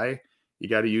 OBI, you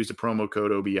got to use the promo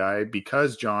code OBI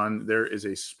because, John, there is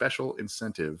a special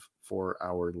incentive for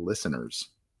our listeners.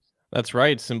 That's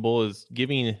right. Simbull is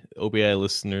giving OBI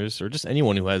listeners, or just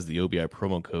anyone who has the OBI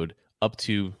promo code, up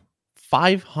to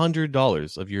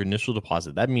 $500 of your initial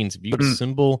deposit. That means if you go to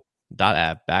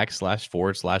simbull.app /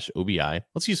 OBI,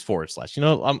 let's use /. You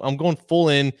know, I'm going full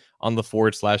in on the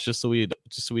 / just so we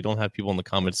don't have people in the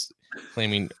comments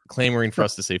clamoring for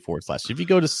us to say /. If you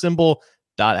go to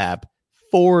simbull.app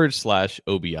 /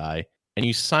 OBI and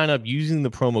you sign up using the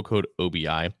promo code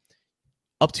OBI,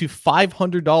 up to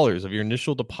 $500 of your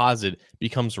initial deposit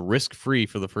becomes risk-free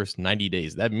for the first 90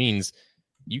 days. That means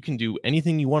you can do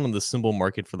anything you want on the Simbull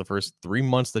market for the first 3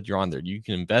 months that you're on there. You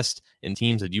can invest in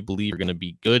teams that you believe are going to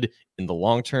be good in the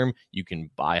long term. You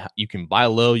can buy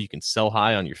low, you can sell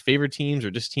high on your favorite teams or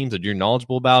just teams that you're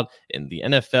knowledgeable about in the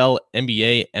NFL,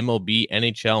 NBA, MLB,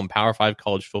 NHL, and Power 5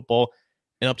 college football.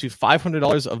 And up to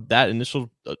 $500 of that initial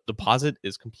deposit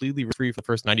is completely free for the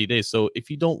first 90 days. So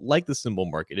if you don't like the Simbull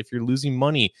market, if you're losing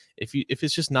money, if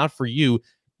it's just not for you,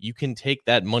 you can take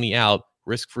that money out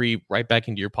risk-free right back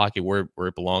into your pocket where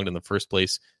it belonged in the first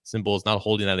place. Simbull is not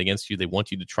holding that against you. They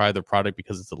want you to try their product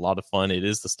because it's a lot of fun. It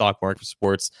is the stock market for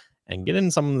sports, and get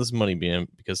in some of this money, man,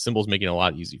 because Simbull's making it a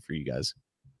lot easier for you guys.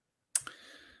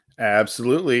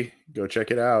 Absolutely. Go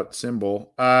check it out. Simbull.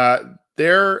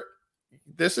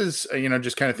 This is,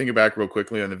 just kind of thinking back real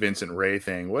quickly on the Vincent Ray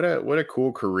thing. What a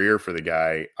cool career for the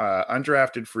guy.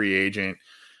 Undrafted free agent,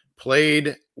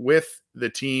 played with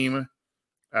the team,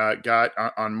 got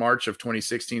on March of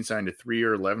 2016, signed a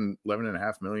 3-year,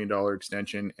 $11.5 million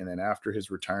extension. And then after his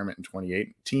retirement in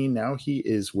 2018, now he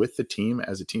is with the team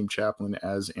as a team chaplain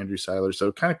as Andrew Seiler. So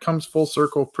it kind of comes full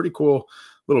circle. Pretty cool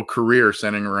little career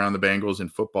centering around the Bengals in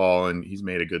football. And he's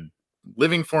made a good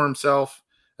living for himself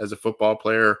as a football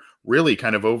player, really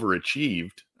kind of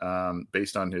overachieved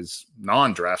based on his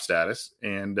non-draft status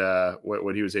and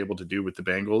what he was able to do with the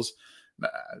Bengals.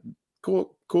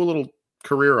 Cool little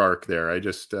career arc there. I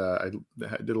just I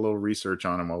did a little research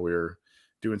on him while we were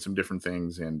doing some different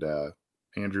things, and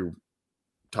Andrew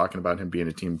talking about him being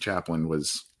a team chaplain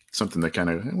was something that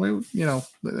kind of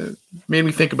made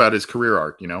me think about his career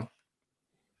arc. Yeah,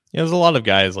 there's a lot of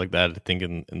guys like that, I think,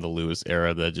 in the Lewis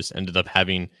era that just ended up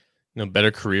having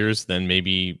better careers than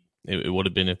maybe it would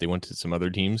have been if they went to some other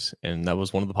teams. And that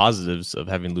was one of the positives of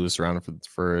having Lewis around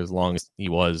for as long as he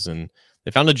was. And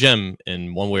they found a gem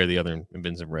in one way or the other in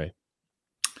Vincent Ray.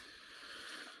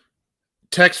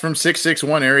 Text from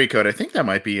 661 area code. I think that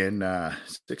might be in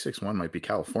 661 might be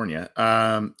California.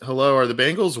 Hello, are the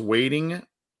Bengals waiting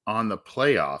on the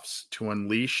playoffs to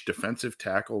unleash defensive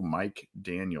tackle Mike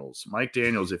Daniels? Mike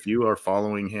Daniels, if you are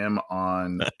following him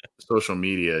on social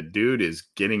media, dude is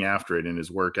getting after it in his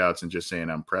workouts and just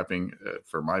saying, I'm prepping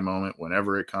for my moment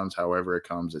whenever it comes, however it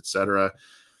comes, etc.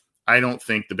 I don't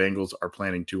think the Bengals are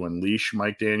planning to unleash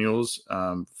Mike Daniels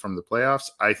from the playoffs.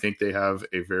 I think they have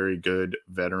a very good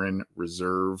veteran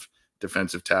reserve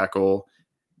defensive tackle.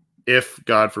 If,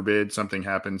 God forbid, something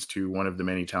happens to one of the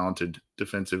many talented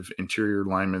defensive interior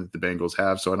linemen that the Bengals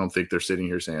have. So I don't think they're sitting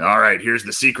here saying, all right, here's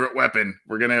the secret weapon.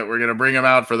 We're gonna bring him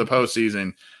out for the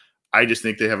postseason. I just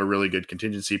think they have a really good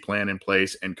contingency plan in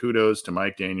place. And kudos to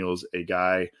Mike Daniels, a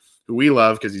guy who we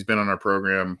love because he's been on our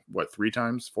program, 4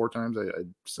 times?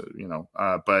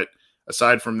 But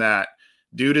aside from that,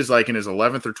 Dude is like in his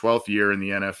 11th or 12th year in the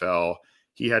NFL.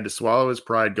 He had to swallow his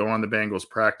pride, go on the Bengals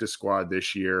practice squad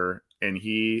this year, and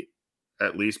he,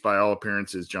 at least by all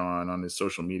appearances, John, on his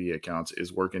social media accounts,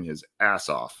 is working his ass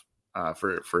off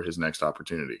for his next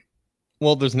opportunity.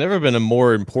 Well, there's never been a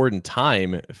more important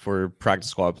time for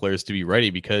practice squad players to be ready,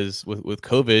 because with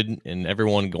COVID and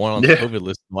everyone going on the COVID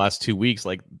list in the last 2 weeks,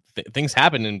 like things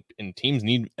happen and teams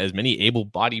need as many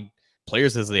able-bodied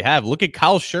players as they have. Look at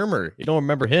Kyle Shermer. You don't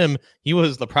remember him. He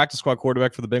was the practice squad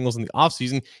quarterback for the Bengals in the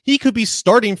offseason. He could be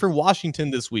starting for Washington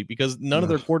this week because none of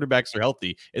their quarterbacks are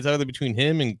healthy. It's either between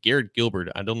him and Garrett Gilbert.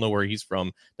 I don't know where he's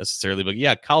from necessarily, but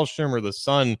yeah, Kyle Shermer, the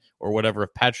son or whatever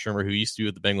of Pat Shermer, who used to be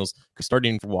with the Bengals,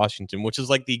 starting for Washington, which is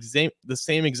like the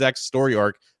same exact story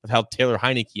arc of how Taylor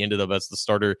Heineke ended up as the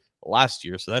starter last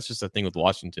year. So that's just a thing with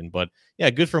Washington. But yeah,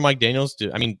 good for Mike Daniels.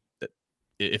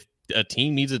 If a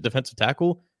team needs a defensive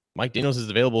tackle, Mike Daniels is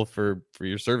available for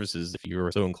your services if you are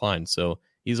so inclined. So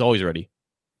he's always ready.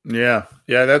 Yeah.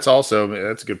 That's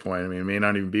a good point. I mean, it may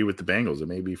not even be with the Bengals. It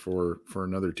may be for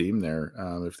another team there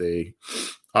if they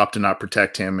opt to not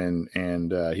protect him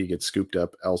and he gets scooped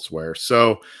up elsewhere.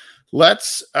 So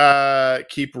let's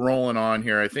keep rolling on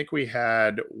here. I think we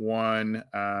had one.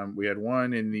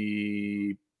 In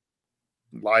the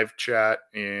live chat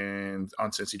and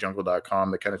on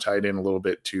CincyJungle.com that kind of tied in a little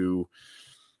bit to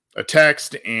a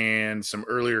text and some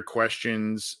earlier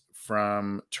questions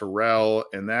from Terrell.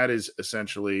 And that is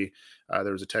essentially,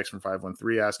 there was a text from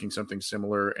 513 asking something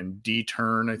similar, and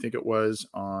D-Turn, I think it was,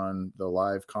 on the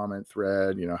live comment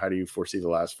thread, how do you foresee the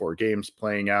last 4 games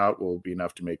playing out? Will it be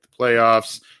enough to make the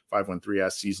playoffs? 513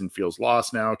 asked, season feels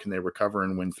lost now. Can they recover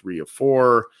and win 3 of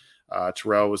 4?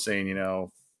 Terrell was saying,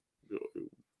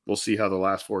 we'll see how the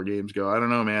last 4 games go. I don't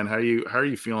know, man. How are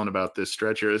you feeling about this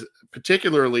stretch here,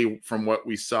 particularly from what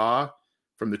we saw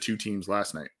from the 2 teams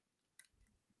last night?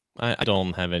 I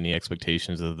don't have any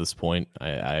expectations at this point.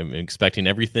 I'm expecting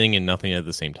everything and nothing at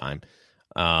the same time.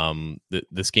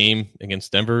 This game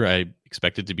against Denver, I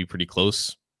expect it to be pretty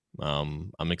close.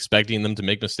 I'm expecting them to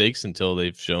make mistakes until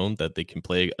they've shown that they can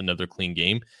play another clean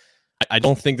game. I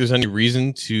don't think there's any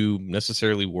reason to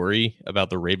necessarily worry about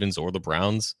the Ravens or the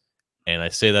Browns. And I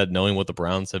say that knowing what the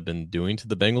Browns have been doing to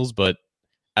the Bengals, but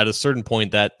at a certain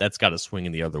point that's got to swing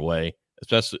in the other way,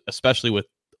 especially with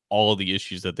all of the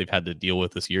issues that they've had to deal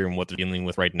with this year and what they're dealing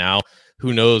with right now.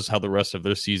 Who knows how the rest of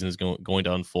their season is going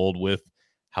to unfold with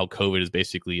how COVID is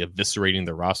basically eviscerating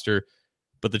the roster.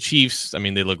 But the Chiefs,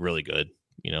 they look really good.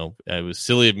 It was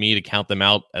silly of me to count them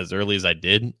out as early as I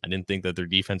did. I didn't think that their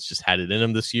defense just had it in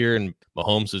them this year, and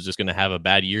Mahomes was just going to have a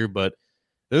bad year, but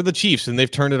they're the Chiefs and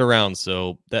they've turned it around.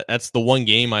 So that's the one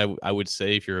game I would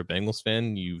say, if you're a Bengals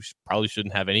fan, you probably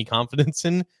shouldn't have any confidence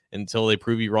in until they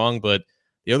prove you wrong. But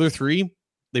the other 3,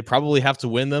 they probably have to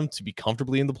win them to be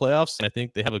comfortably in the playoffs. And I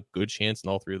think they have a good chance in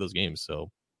all 3 of those games.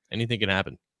 So anything can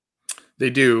happen. They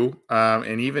do.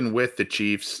 And even with the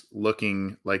Chiefs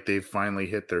looking like they've finally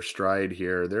hit their stride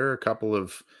here, there are a couple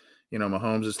of,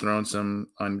 Mahomes has thrown some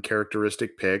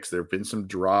uncharacteristic picks. There have been some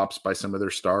drops by some of their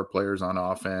star players on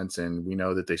offense, and we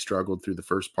know that they struggled through the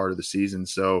first part of the season.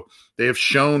 So they have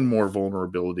shown more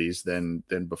vulnerabilities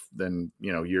than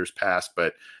years past,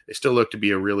 but they still look to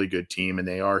be a really good team, and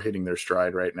they are hitting their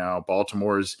stride right now.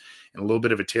 Baltimore's in a little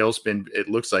bit of a tailspin. It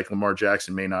looks like Lamar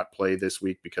Jackson may not play this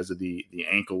week because of the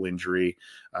ankle injury,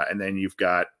 and then you've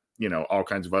got all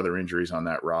kinds of other injuries on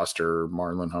that roster,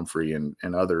 Marlon Humphrey and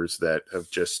others that have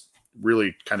just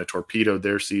really kind of torpedoed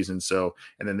their season. So,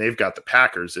 and then they've got the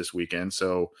Packers this weekend.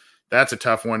 So that's a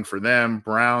tough one for them.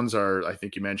 Browns are, I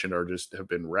think you mentioned, have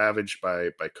been ravaged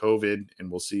by COVID,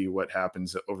 and we'll see what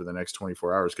happens over the next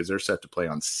 24 hours because they're set to play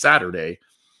on Saturday.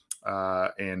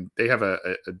 And they have a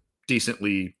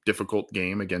decently difficult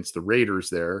game against the Raiders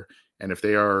there. And if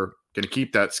they are going to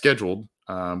keep that scheduled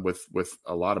with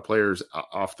a lot of players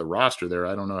off the roster there,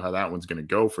 I don't know how that one's going to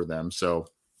go for them. So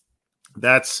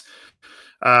that's,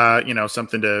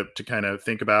 something to kind of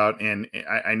think about. And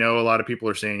I know a lot of people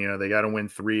are saying, they got to win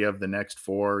 3 of the next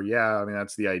 4. Yeah.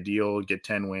 That's the ideal, get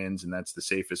 10 wins, and that's the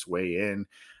safest way in.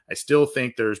 I still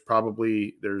think there's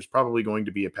probably going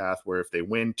to be a path where if they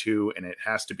win 2, and it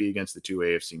has to be against the 2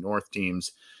 AFC North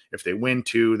teams, if they win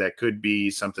 2, that could be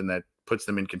something that puts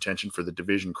them in contention for the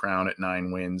division crown at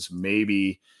 9 wins,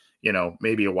 maybe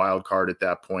a wild card at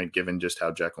that point, given just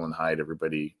how Jekyll and Hyde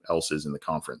everybody else is in the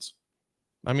conference.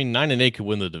 9-8 could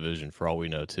win the division for all we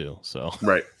know too. So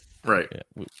right.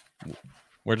 Yeah,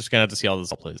 we're just gonna have to see how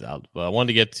this all plays out. But I wanted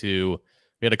to get to,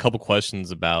 we had a couple questions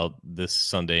about this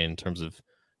Sunday in terms of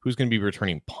who's going to be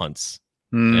returning punts.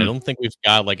 And I don't think we've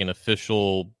got like an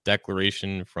official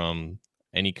declaration from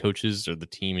any coaches or the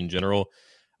team in general.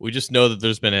 we just know that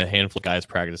there's been a handful of guys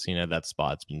practicing at that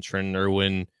spot. It's been Trent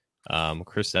Irwin,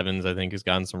 Chris Evans, I think, has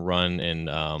gotten some run,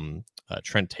 and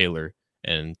Trent Taylor.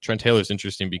 And Trent Taylor's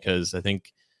interesting because I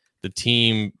think the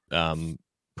team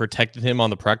protected him on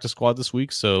the practice squad this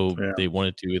week, so they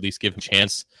wanted to at least give him a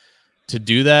chance to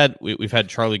do that. We've had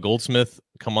Charlie Goldsmith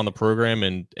come on the program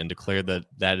and declare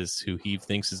that is who he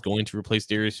thinks is going to replace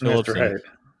Darius Phillips. That's right.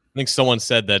 I think someone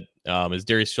said that is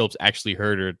Darius Phillips actually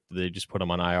hurt, or did they just put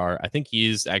him on IR? I think he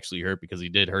is actually hurt because he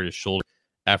did hurt his shoulder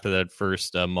after that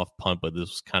first muff punt, but this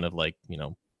was kind of like,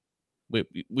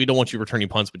 we don't want you returning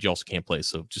punts, but you also can't play,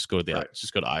 so just go to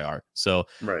just go to IR. So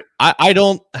I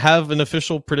don't have an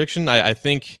official prediction. I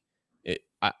think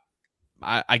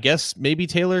I guess maybe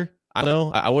Taylor. I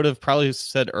don't know. I would have probably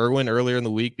said Irwin earlier in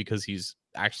the week because he's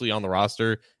actually on the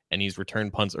roster and he's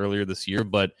returned punts earlier this year,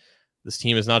 but this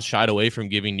team has not shied away from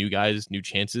giving new guys new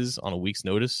chances on a week's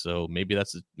notice. So maybe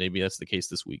that's the case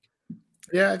this week.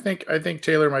 Yeah, I think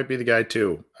Taylor might be the guy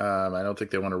too. I don't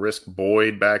think they want to risk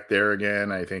Boyd back there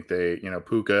again. I think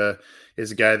Puka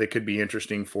is a guy that could be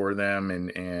interesting for them.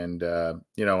 And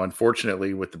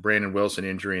unfortunately with the Brandon Wilson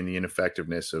injury and the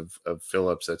ineffectiveness of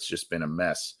Phillips, that's just been a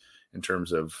mess in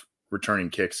terms of returning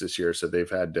kicks this year. So they've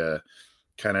had to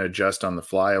kind of adjust on the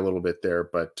fly a little bit there.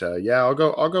 But I'll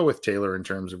go with Taylor in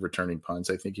terms of returning punts.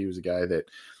 I think he was a guy that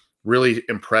really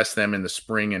impressed them in the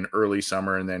spring and early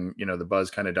summer. And then, the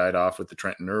buzz kind of died off with the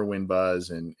Trenton Irwin buzz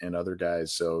and other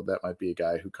guys. So that might be a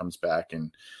guy who comes back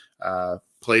and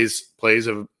plays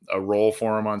a role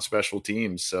for him on special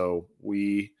teams. So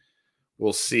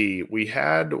we'll see. We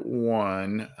had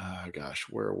one,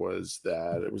 where was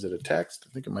that? Was it a text?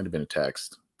 I think it might've been a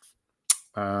text.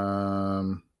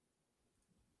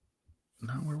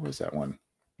 No, where was that one?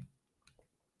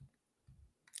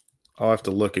 I'll have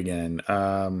to look again.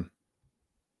 Do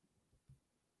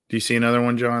you see another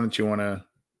one, John, that you want to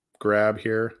grab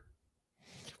here?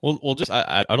 Well, just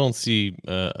I don't see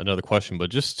another question, but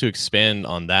just to expand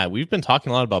on that, we've been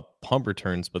talking a lot about punt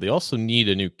returns, but they also need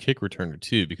a new kick returner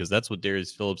too, because that's what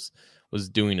Darius Phillips was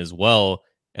doing as well.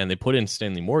 And they put in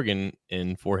Stanley Morgan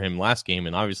in for him last game,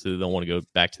 and obviously they don't want to go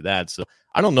back to that. So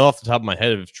I don't know off the top of my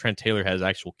head if Trent Taylor has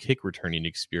actual kick returning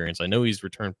experience. I know he's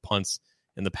returned punts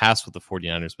in the past with the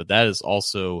 49ers, but that is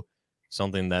also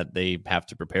something that they have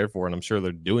to prepare for, and I'm sure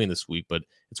they're doing this week. But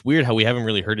it's weird how we haven't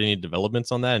really heard any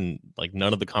developments on that, and like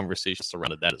none of the conversations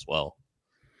surrounded that as well.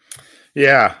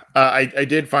 Yeah, I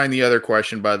did find the other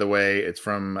question, by the way. It's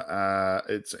from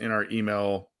it's in our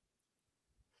email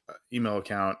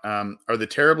account. Are the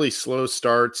terribly slow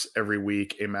starts every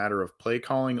week a matter of play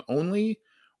calling only,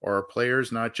 or are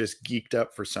players not just geeked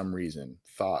up for some reason?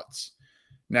 Thoughts?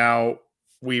 Now,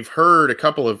 we've heard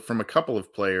from a couple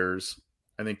of players,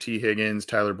 I think T. Higgins,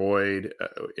 Tyler Boyd,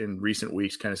 in recent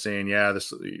weeks, kind of saying,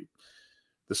 the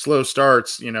slow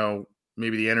starts,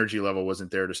 maybe the energy level wasn't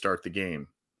there to start the game,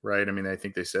 right? I mean, I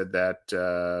think they said that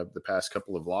the past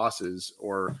couple of losses,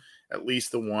 or at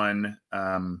least the one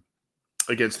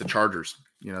against the Chargers,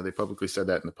 they publicly said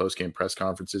that in the post-game press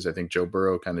conferences. I think Joe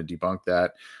Burrow kind of debunked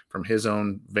that from his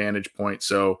own vantage point.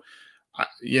 So,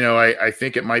 I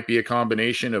think it might be a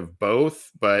combination of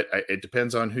both, but it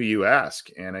depends on who you ask.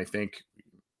 And I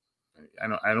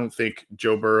don't think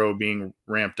Joe Burrow being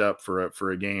ramped up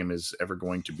for a game is ever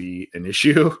going to be an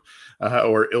issue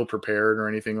or ill prepared or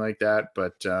anything like that.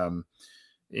 But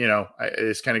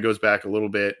this kind of goes back a little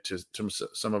bit to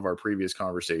some of our previous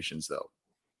conversations, though.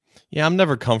 Yeah, I'm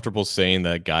never comfortable saying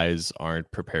that guys aren't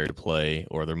prepared to play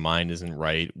or their mind isn't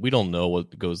right. We don't know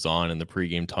what goes on in the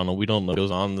pregame tunnel. We don't know what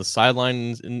goes on the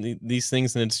sidelines and these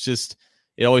things. And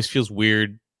it always feels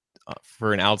weird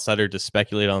for an outsider to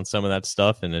speculate on some of that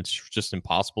stuff. And it's just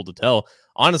impossible to tell.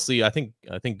 Honestly, I think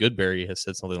Goodberry has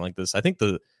said something like this. I think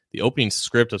the opening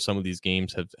script of some of these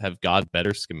games have got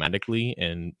better schematically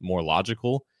and more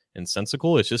logical and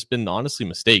sensical. It's just been honestly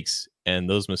mistakes, and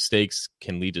those mistakes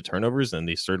can lead to turnovers, and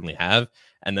they certainly have.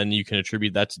 And then you can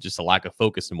attribute that to just a lack of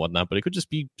focus and whatnot, but it could just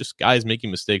be just guys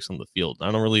making mistakes on the field. I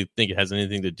don't really think it has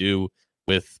anything to do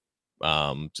with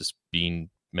just being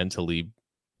mentally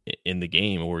in the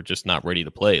game or just not ready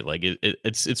to play. Like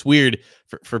it's weird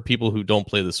for people who don't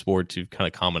play the sport to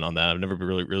kind of comment on that. I've never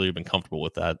really been comfortable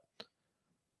with that.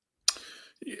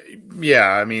 Yeah,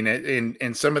 I mean,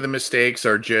 and some of the mistakes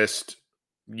are just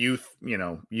youth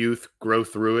grow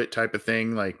through it type of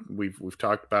thing. Like we've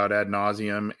talked about ad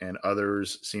nauseum, and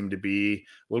others seem to be a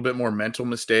little bit more mental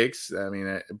mistakes. I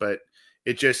mean, but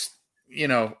it just,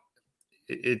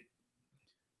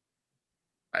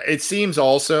 it seems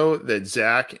also that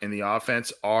Zach and the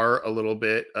offense are a little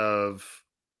bit of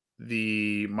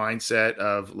the mindset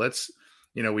of let's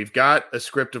we've got a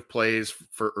script of plays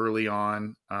for early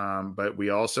on, but we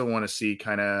also want to see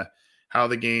kind of how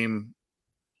the game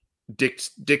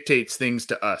dictates things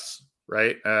to us,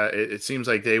 right? It seems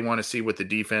like they want to see what the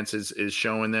defense is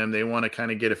showing them. They want to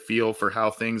kind of get a feel for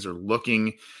how things are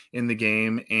looking in the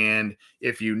game. And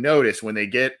if you notice, when they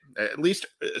get, at least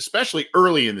especially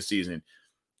early in the season,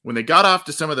 when they got off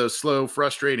to some of those slow,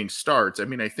 frustrating starts, I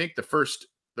mean, I think the first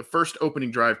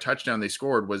opening drive touchdown they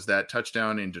scored was that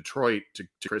touchdown in Detroit to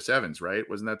Chris Evans, right?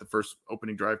 Wasn't that the first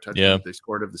opening drive touchdown that they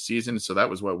scored of the season? So that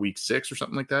was week 6 or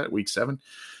something like that, week 7.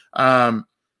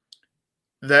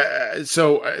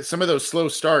 So some of those slow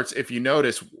starts, if you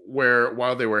notice,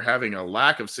 while they were having a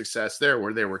lack of success there,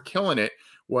 where they were killing it,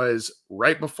 was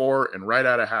right before and right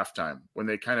out of halftime, when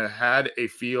they kind of had a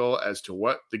feel as to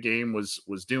what the game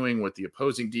was doing, what the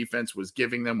opposing defense was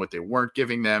giving them, what they weren't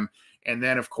giving them. And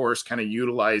then, of course, kind of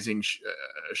utilizing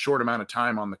a short amount of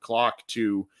time on the clock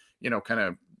to, kind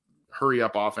of hurry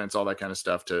up offense, all that kind of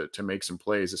stuff to make some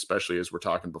plays, especially as we're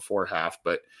talking before half.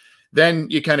 But then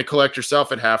you kind of collect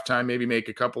yourself at halftime, maybe make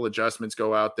a couple adjustments,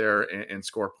 go out there and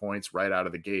score points right out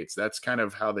of the gates. That's kind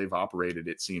of how they've operated,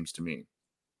 it seems to me.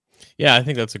 Yeah, I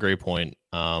think that's a great point.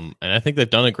 And I think they've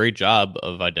done a great job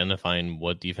of identifying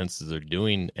what defenses are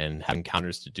doing and having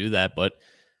counters to do that. But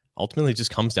ultimately, it just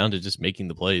comes down to just making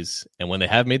the plays. And when they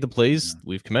have made the plays,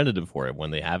 we've commended them for it. When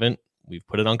they haven't, we've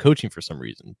put it on coaching for some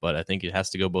reason. But I think it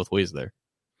has to go both ways there.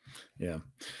 Yeah.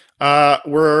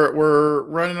 We're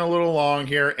running a little long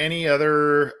here. Any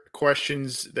other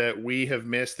questions that we have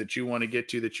missed that you want to get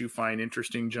to that you find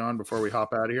interesting, John, before we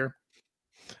hop out of here?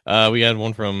 We had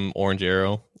one from Orange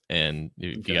Arrow. And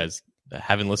if you guys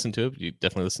haven't listened to it, you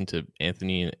definitely listen to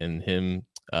Anthony and him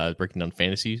breaking down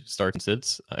fantasy starts and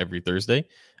sits every Thursday.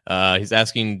 He's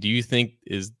asking, do you think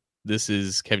this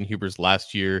is Kevin Huber's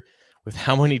last year with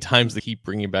how many times they keep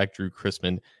bringing back Drew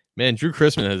Chrisman? Man, Drew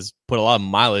Chrisman has put a lot of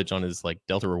mileage on his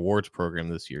Delta Rewards program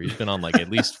this year. He's been on at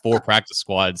least 4 practice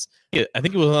squads. I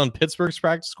think it was on Pittsburgh's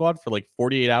practice squad for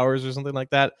 48 hours or something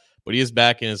like that. But he is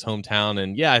back in his hometown.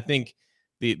 And yeah, I think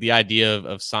the idea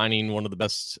of signing one of the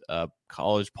best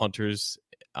college punters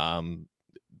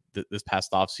this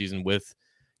past offseason, with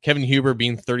Kevin Huber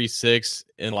being 36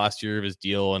 in the last year of his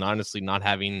deal and honestly not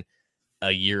having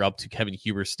a year up to Kevin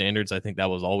Huber's standards, I think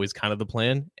that was always kind of the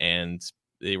plan. And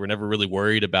they were never really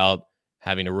worried about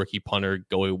having a rookie punter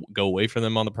go away from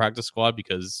them on the practice squad,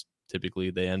 because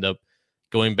typically they end up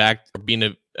going back,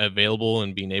 being available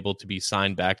and being able to be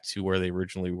signed back to where they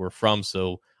originally were from.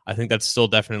 So I think that's still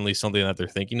definitely something that they're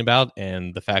thinking about.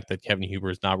 And the fact that Kevin Huber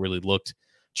has not really looked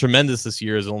tremendous this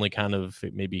year is only kind of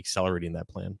maybe accelerating that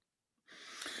plan.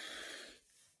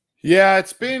 Yeah,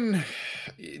 it's been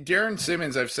Darren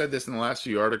Simmons. I've said this in the last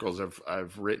few articles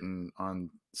I've written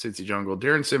on Cincy Jungle.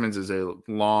 Darren Simmons is a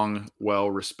long,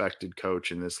 well-respected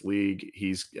coach in this league.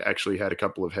 He's actually had a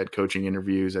couple of head coaching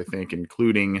interviews, I think,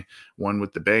 including one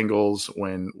with the Bengals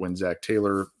when Zach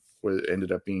Taylor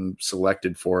ended up being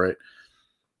selected for it.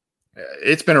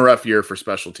 It's been a rough year for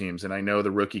special teams, and I know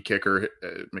the rookie kicker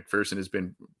McPherson has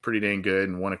been pretty dang good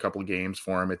and won a couple of games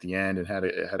for him at the end and had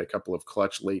a couple of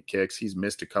clutch late kicks. He's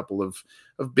missed a couple of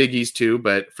biggies too,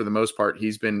 but for the most part,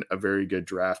 he's been a very good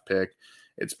draft pick.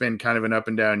 It's been kind of an up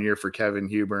and down year for Kevin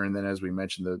Huber, and then as we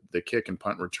mentioned, the kick and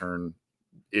punt return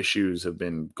issues have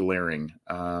been glaring.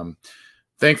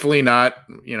 Thankfully,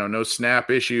 no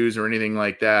snap issues or anything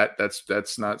like that.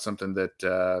 That's not something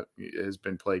that has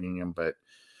been plaguing him, but.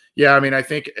 Yeah, I mean, I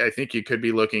think you could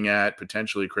be looking at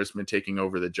potentially Chrisman taking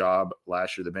over the job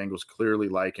last year. The Bengals clearly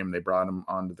like him. They brought him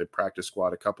onto the practice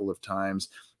squad a couple of times.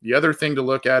 The other thing to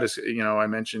look at is, I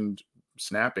mentioned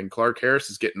snapping. Clark Harris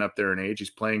is getting up there in age. He's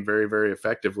playing very, very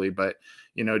effectively. But,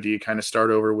 do you kind of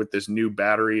start over with this new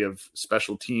battery of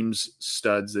special teams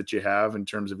studs that you have in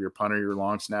terms of your punter, your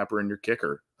long snapper, and your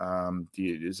kicker?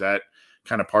 Is that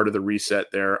kind of part of the reset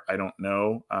there? I don't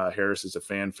know. Harris is a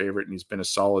fan favorite, and he's been a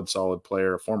solid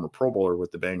player, a former Pro Bowler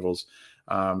with the Bengals.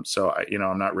 So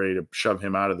I'm not ready to shove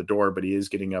him out of the door, but he is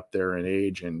getting up there in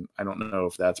age, and I don't know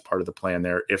if that's part of the plan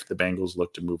there, if the Bengals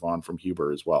look to move on from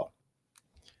Huber as well.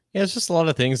 Yeah, it's just a lot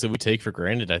of things that we take for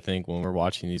granted, I think, when we're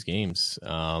watching these games.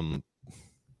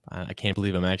 I can't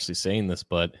believe I'm actually saying this,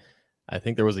 but I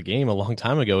think there was a game a long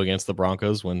time ago against the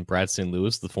Broncos when Brad St.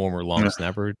 Louis, the former long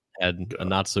snapper, had a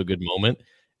not so good moment,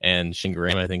 and Shane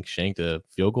Graham, I think, shanked a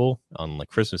field goal on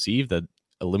Christmas Eve that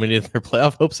eliminated their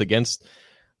playoff hopes against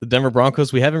the Denver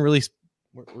Broncos. We haven't really.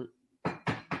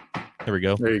 There we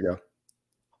go. There you go.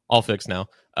 All fixed now.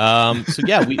 So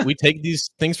yeah, we take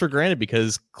these things for granted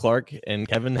because Clark and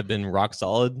Kevin have been rock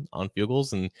solid on field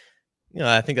goals, and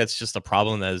I think that's just a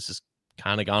problem that has just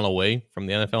kind of gone away from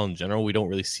the NFL in general. We don't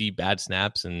really see bad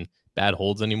snaps and bad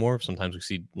holds anymore. Sometimes we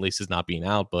see laces not being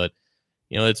out, but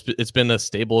it's been a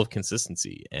stable of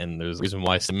consistency, and there's a reason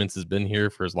why Simmons has been here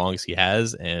for as long as he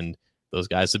has, and those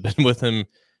guys have been with him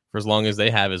for as long as they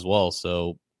have as well.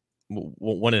 So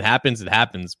when it happens,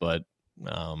 but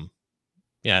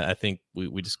I think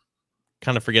we just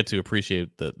kind of forget to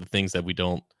appreciate the things that we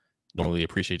don't normally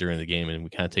appreciate during the game, and we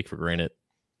kind of take for granted.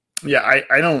 Yeah,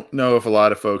 I don't know if a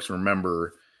lot of folks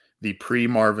remember the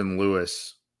pre-Marvin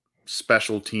Lewis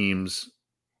special teams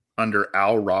under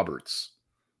Al Roberts.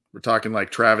 We're talking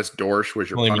like Travis Dorsch was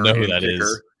your punter and kicker.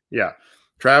 Is. Yeah,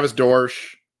 Travis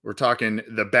Dorsch. We're talking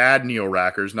the bad Neil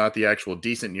Rackers, not the actual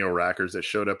decent Neil Rackers that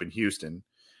showed up in Houston.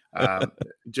 There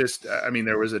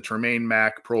was a Tremaine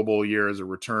Mack Pro Bowl year as a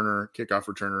returner, kickoff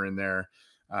returner in there.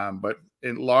 But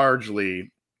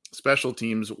largely, special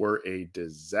teams were a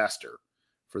disaster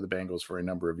for the Bengals for a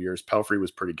number of years. Pelfrey was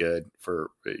pretty good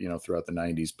for, throughout the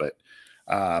 90s. But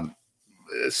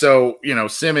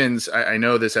Simmons, I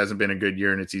know this hasn't been a good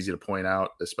year, and it's easy to point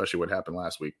out, especially what happened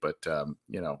last week. But,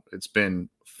 it's been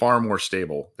far more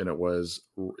stable than it was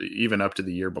even up to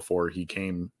the year before he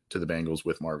came to the Bengals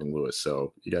with Marvin Lewis.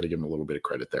 So you got to give him a little bit of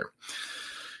credit there.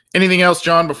 Anything else,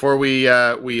 John, before we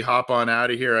hop on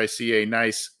out of here? I see a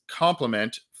nice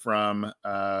compliment from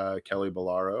Kelly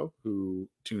Bellaro, who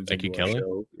tunes into our Kelly.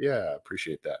 show. Yeah,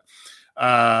 appreciate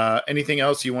that. Anything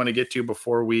else you want to get to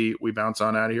before we bounce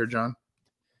on out of here, John?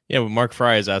 Yeah, well, Mark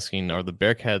Fry is asking, are the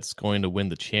Bearcats going to win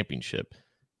the championship?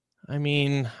 I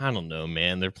mean, I don't know,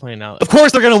 man. They're playing out. Of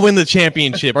course they're going to win the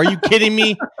championship. Are you kidding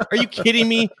me?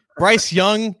 Bryce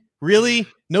Young, really?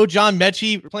 No John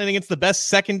Mechie playing against the best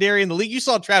secondary in the league. You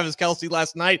saw Travis Kelce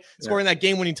last night scoring that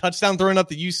game-winning touchdown, throwing up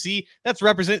the UC.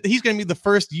 He's going to be the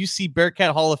first UC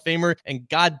Bearcat Hall of Famer. And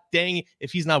god dang,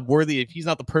 if he's not worthy, if he's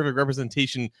not the perfect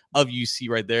representation of UC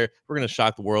right there, we're going to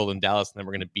shock the world in Dallas, and then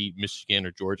we're going to beat Michigan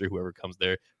or Georgia, whoever comes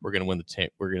there. We're going to win the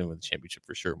championship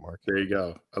for sure, Mark. There you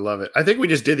go. I love it. I think we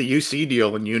just did the UC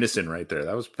deal in unison right there.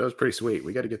 That was pretty sweet.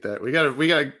 We got to get that. We got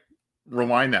to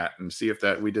rewind that and see if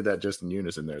we did that just in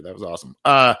unison there. That was awesome.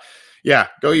 Yeah,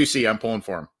 go UC. I'm pulling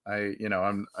for them.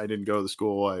 I didn't go to the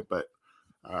school, but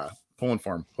pulling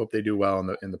for them. Hope they do well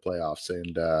in the playoffs.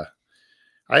 And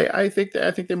I think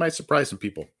they might surprise some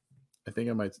people.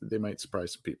 They might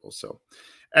surprise some people. So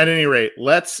at any rate,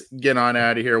 let's get on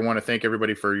out of here. I want to thank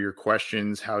everybody for your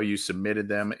questions, how you submitted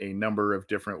them a number of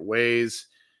different ways.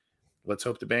 Let's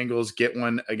hope the Bengals get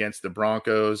one against the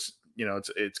Broncos.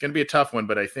 It's going to be a tough one,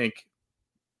 but I think,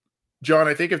 John,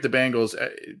 if the Bengals,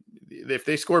 if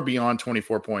they score beyond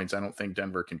 24 points, I don't think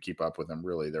Denver can keep up with them,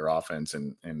 really, their offense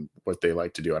and what they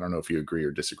like to do. I don't know if you agree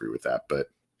or disagree with that, but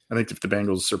I think if the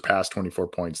Bengals surpass 24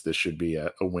 points, this should be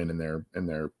a win in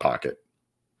their pocket.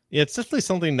 Yeah, it's definitely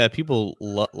something that people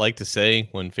like to say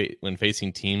when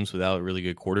facing teams without really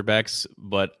good quarterbacks.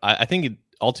 But I think it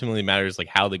ultimately matters like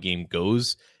how the game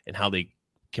goes and how they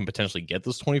can potentially get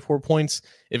those 24 points.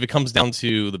 If it comes down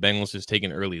to the Bengals just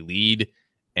taking an early lead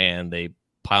and they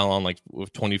pile on like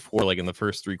with 24 like in the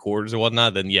first three quarters or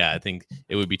whatnot, then yeah, I think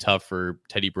it would be tough for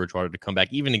Teddy Bridgewater to come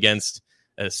back, even against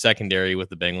a secondary with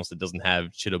the Bengals that doesn't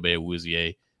have Chidobe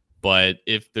Awuzie. But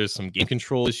if there's some game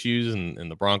control issues and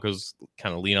the Broncos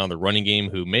kind of lean on the running game,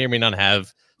 who may or may not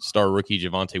have star rookie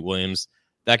Javonte Williams,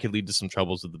 that could lead to some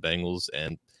troubles with the Bengals.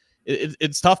 And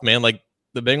it's tough, man. Like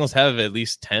the Bengals have at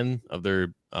least 10 of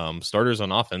their starters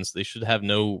on offense. They should have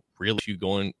no real issue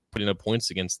putting up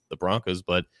points against the Broncos,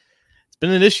 but it's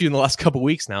been an issue in the last couple of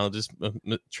weeks now, just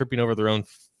tripping over their own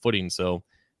footing. So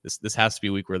this has to be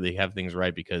a week where they have things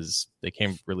right, because they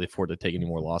can't really afford to take any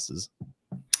more losses.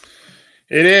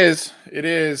 It is.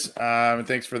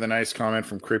 Thanks for the nice comment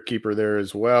from Crypt Keeper there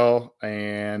as well.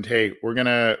 And hey, we're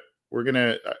gonna.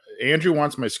 Andrew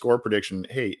wants my score prediction.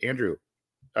 Hey, Andrew,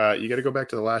 you got to go back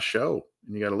to the last show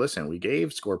and you got to listen. We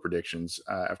gave score predictions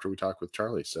after we talked with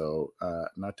Charlie. So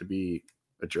not to be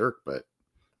a jerk, but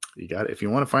you got if you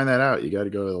want to find that out, you got to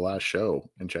go to the last show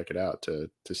and check it out to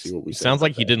see what we said. Sounds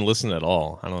like he didn't listen at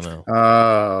all. I don't know.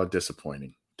 Oh,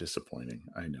 disappointing.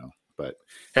 I know, but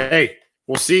hey.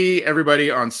 We'll see everybody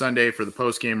on Sunday for the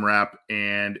post-game wrap,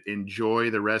 and enjoy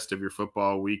the rest of your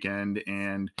football weekend.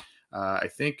 And I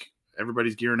think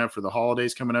everybody's gearing up for the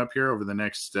holidays coming up here over the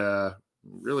next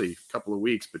really couple of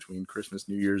weeks between Christmas,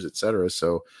 New Year's, etc.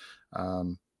 So,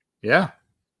 yeah,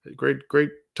 great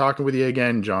talking with you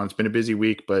again, John. It's been a busy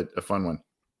week, but a fun one.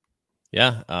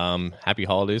 Yeah, happy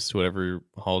holidays to whatever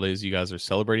holidays you guys are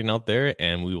celebrating out there,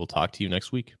 and we will talk to you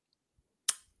next week.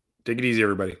 Take it easy,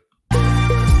 everybody.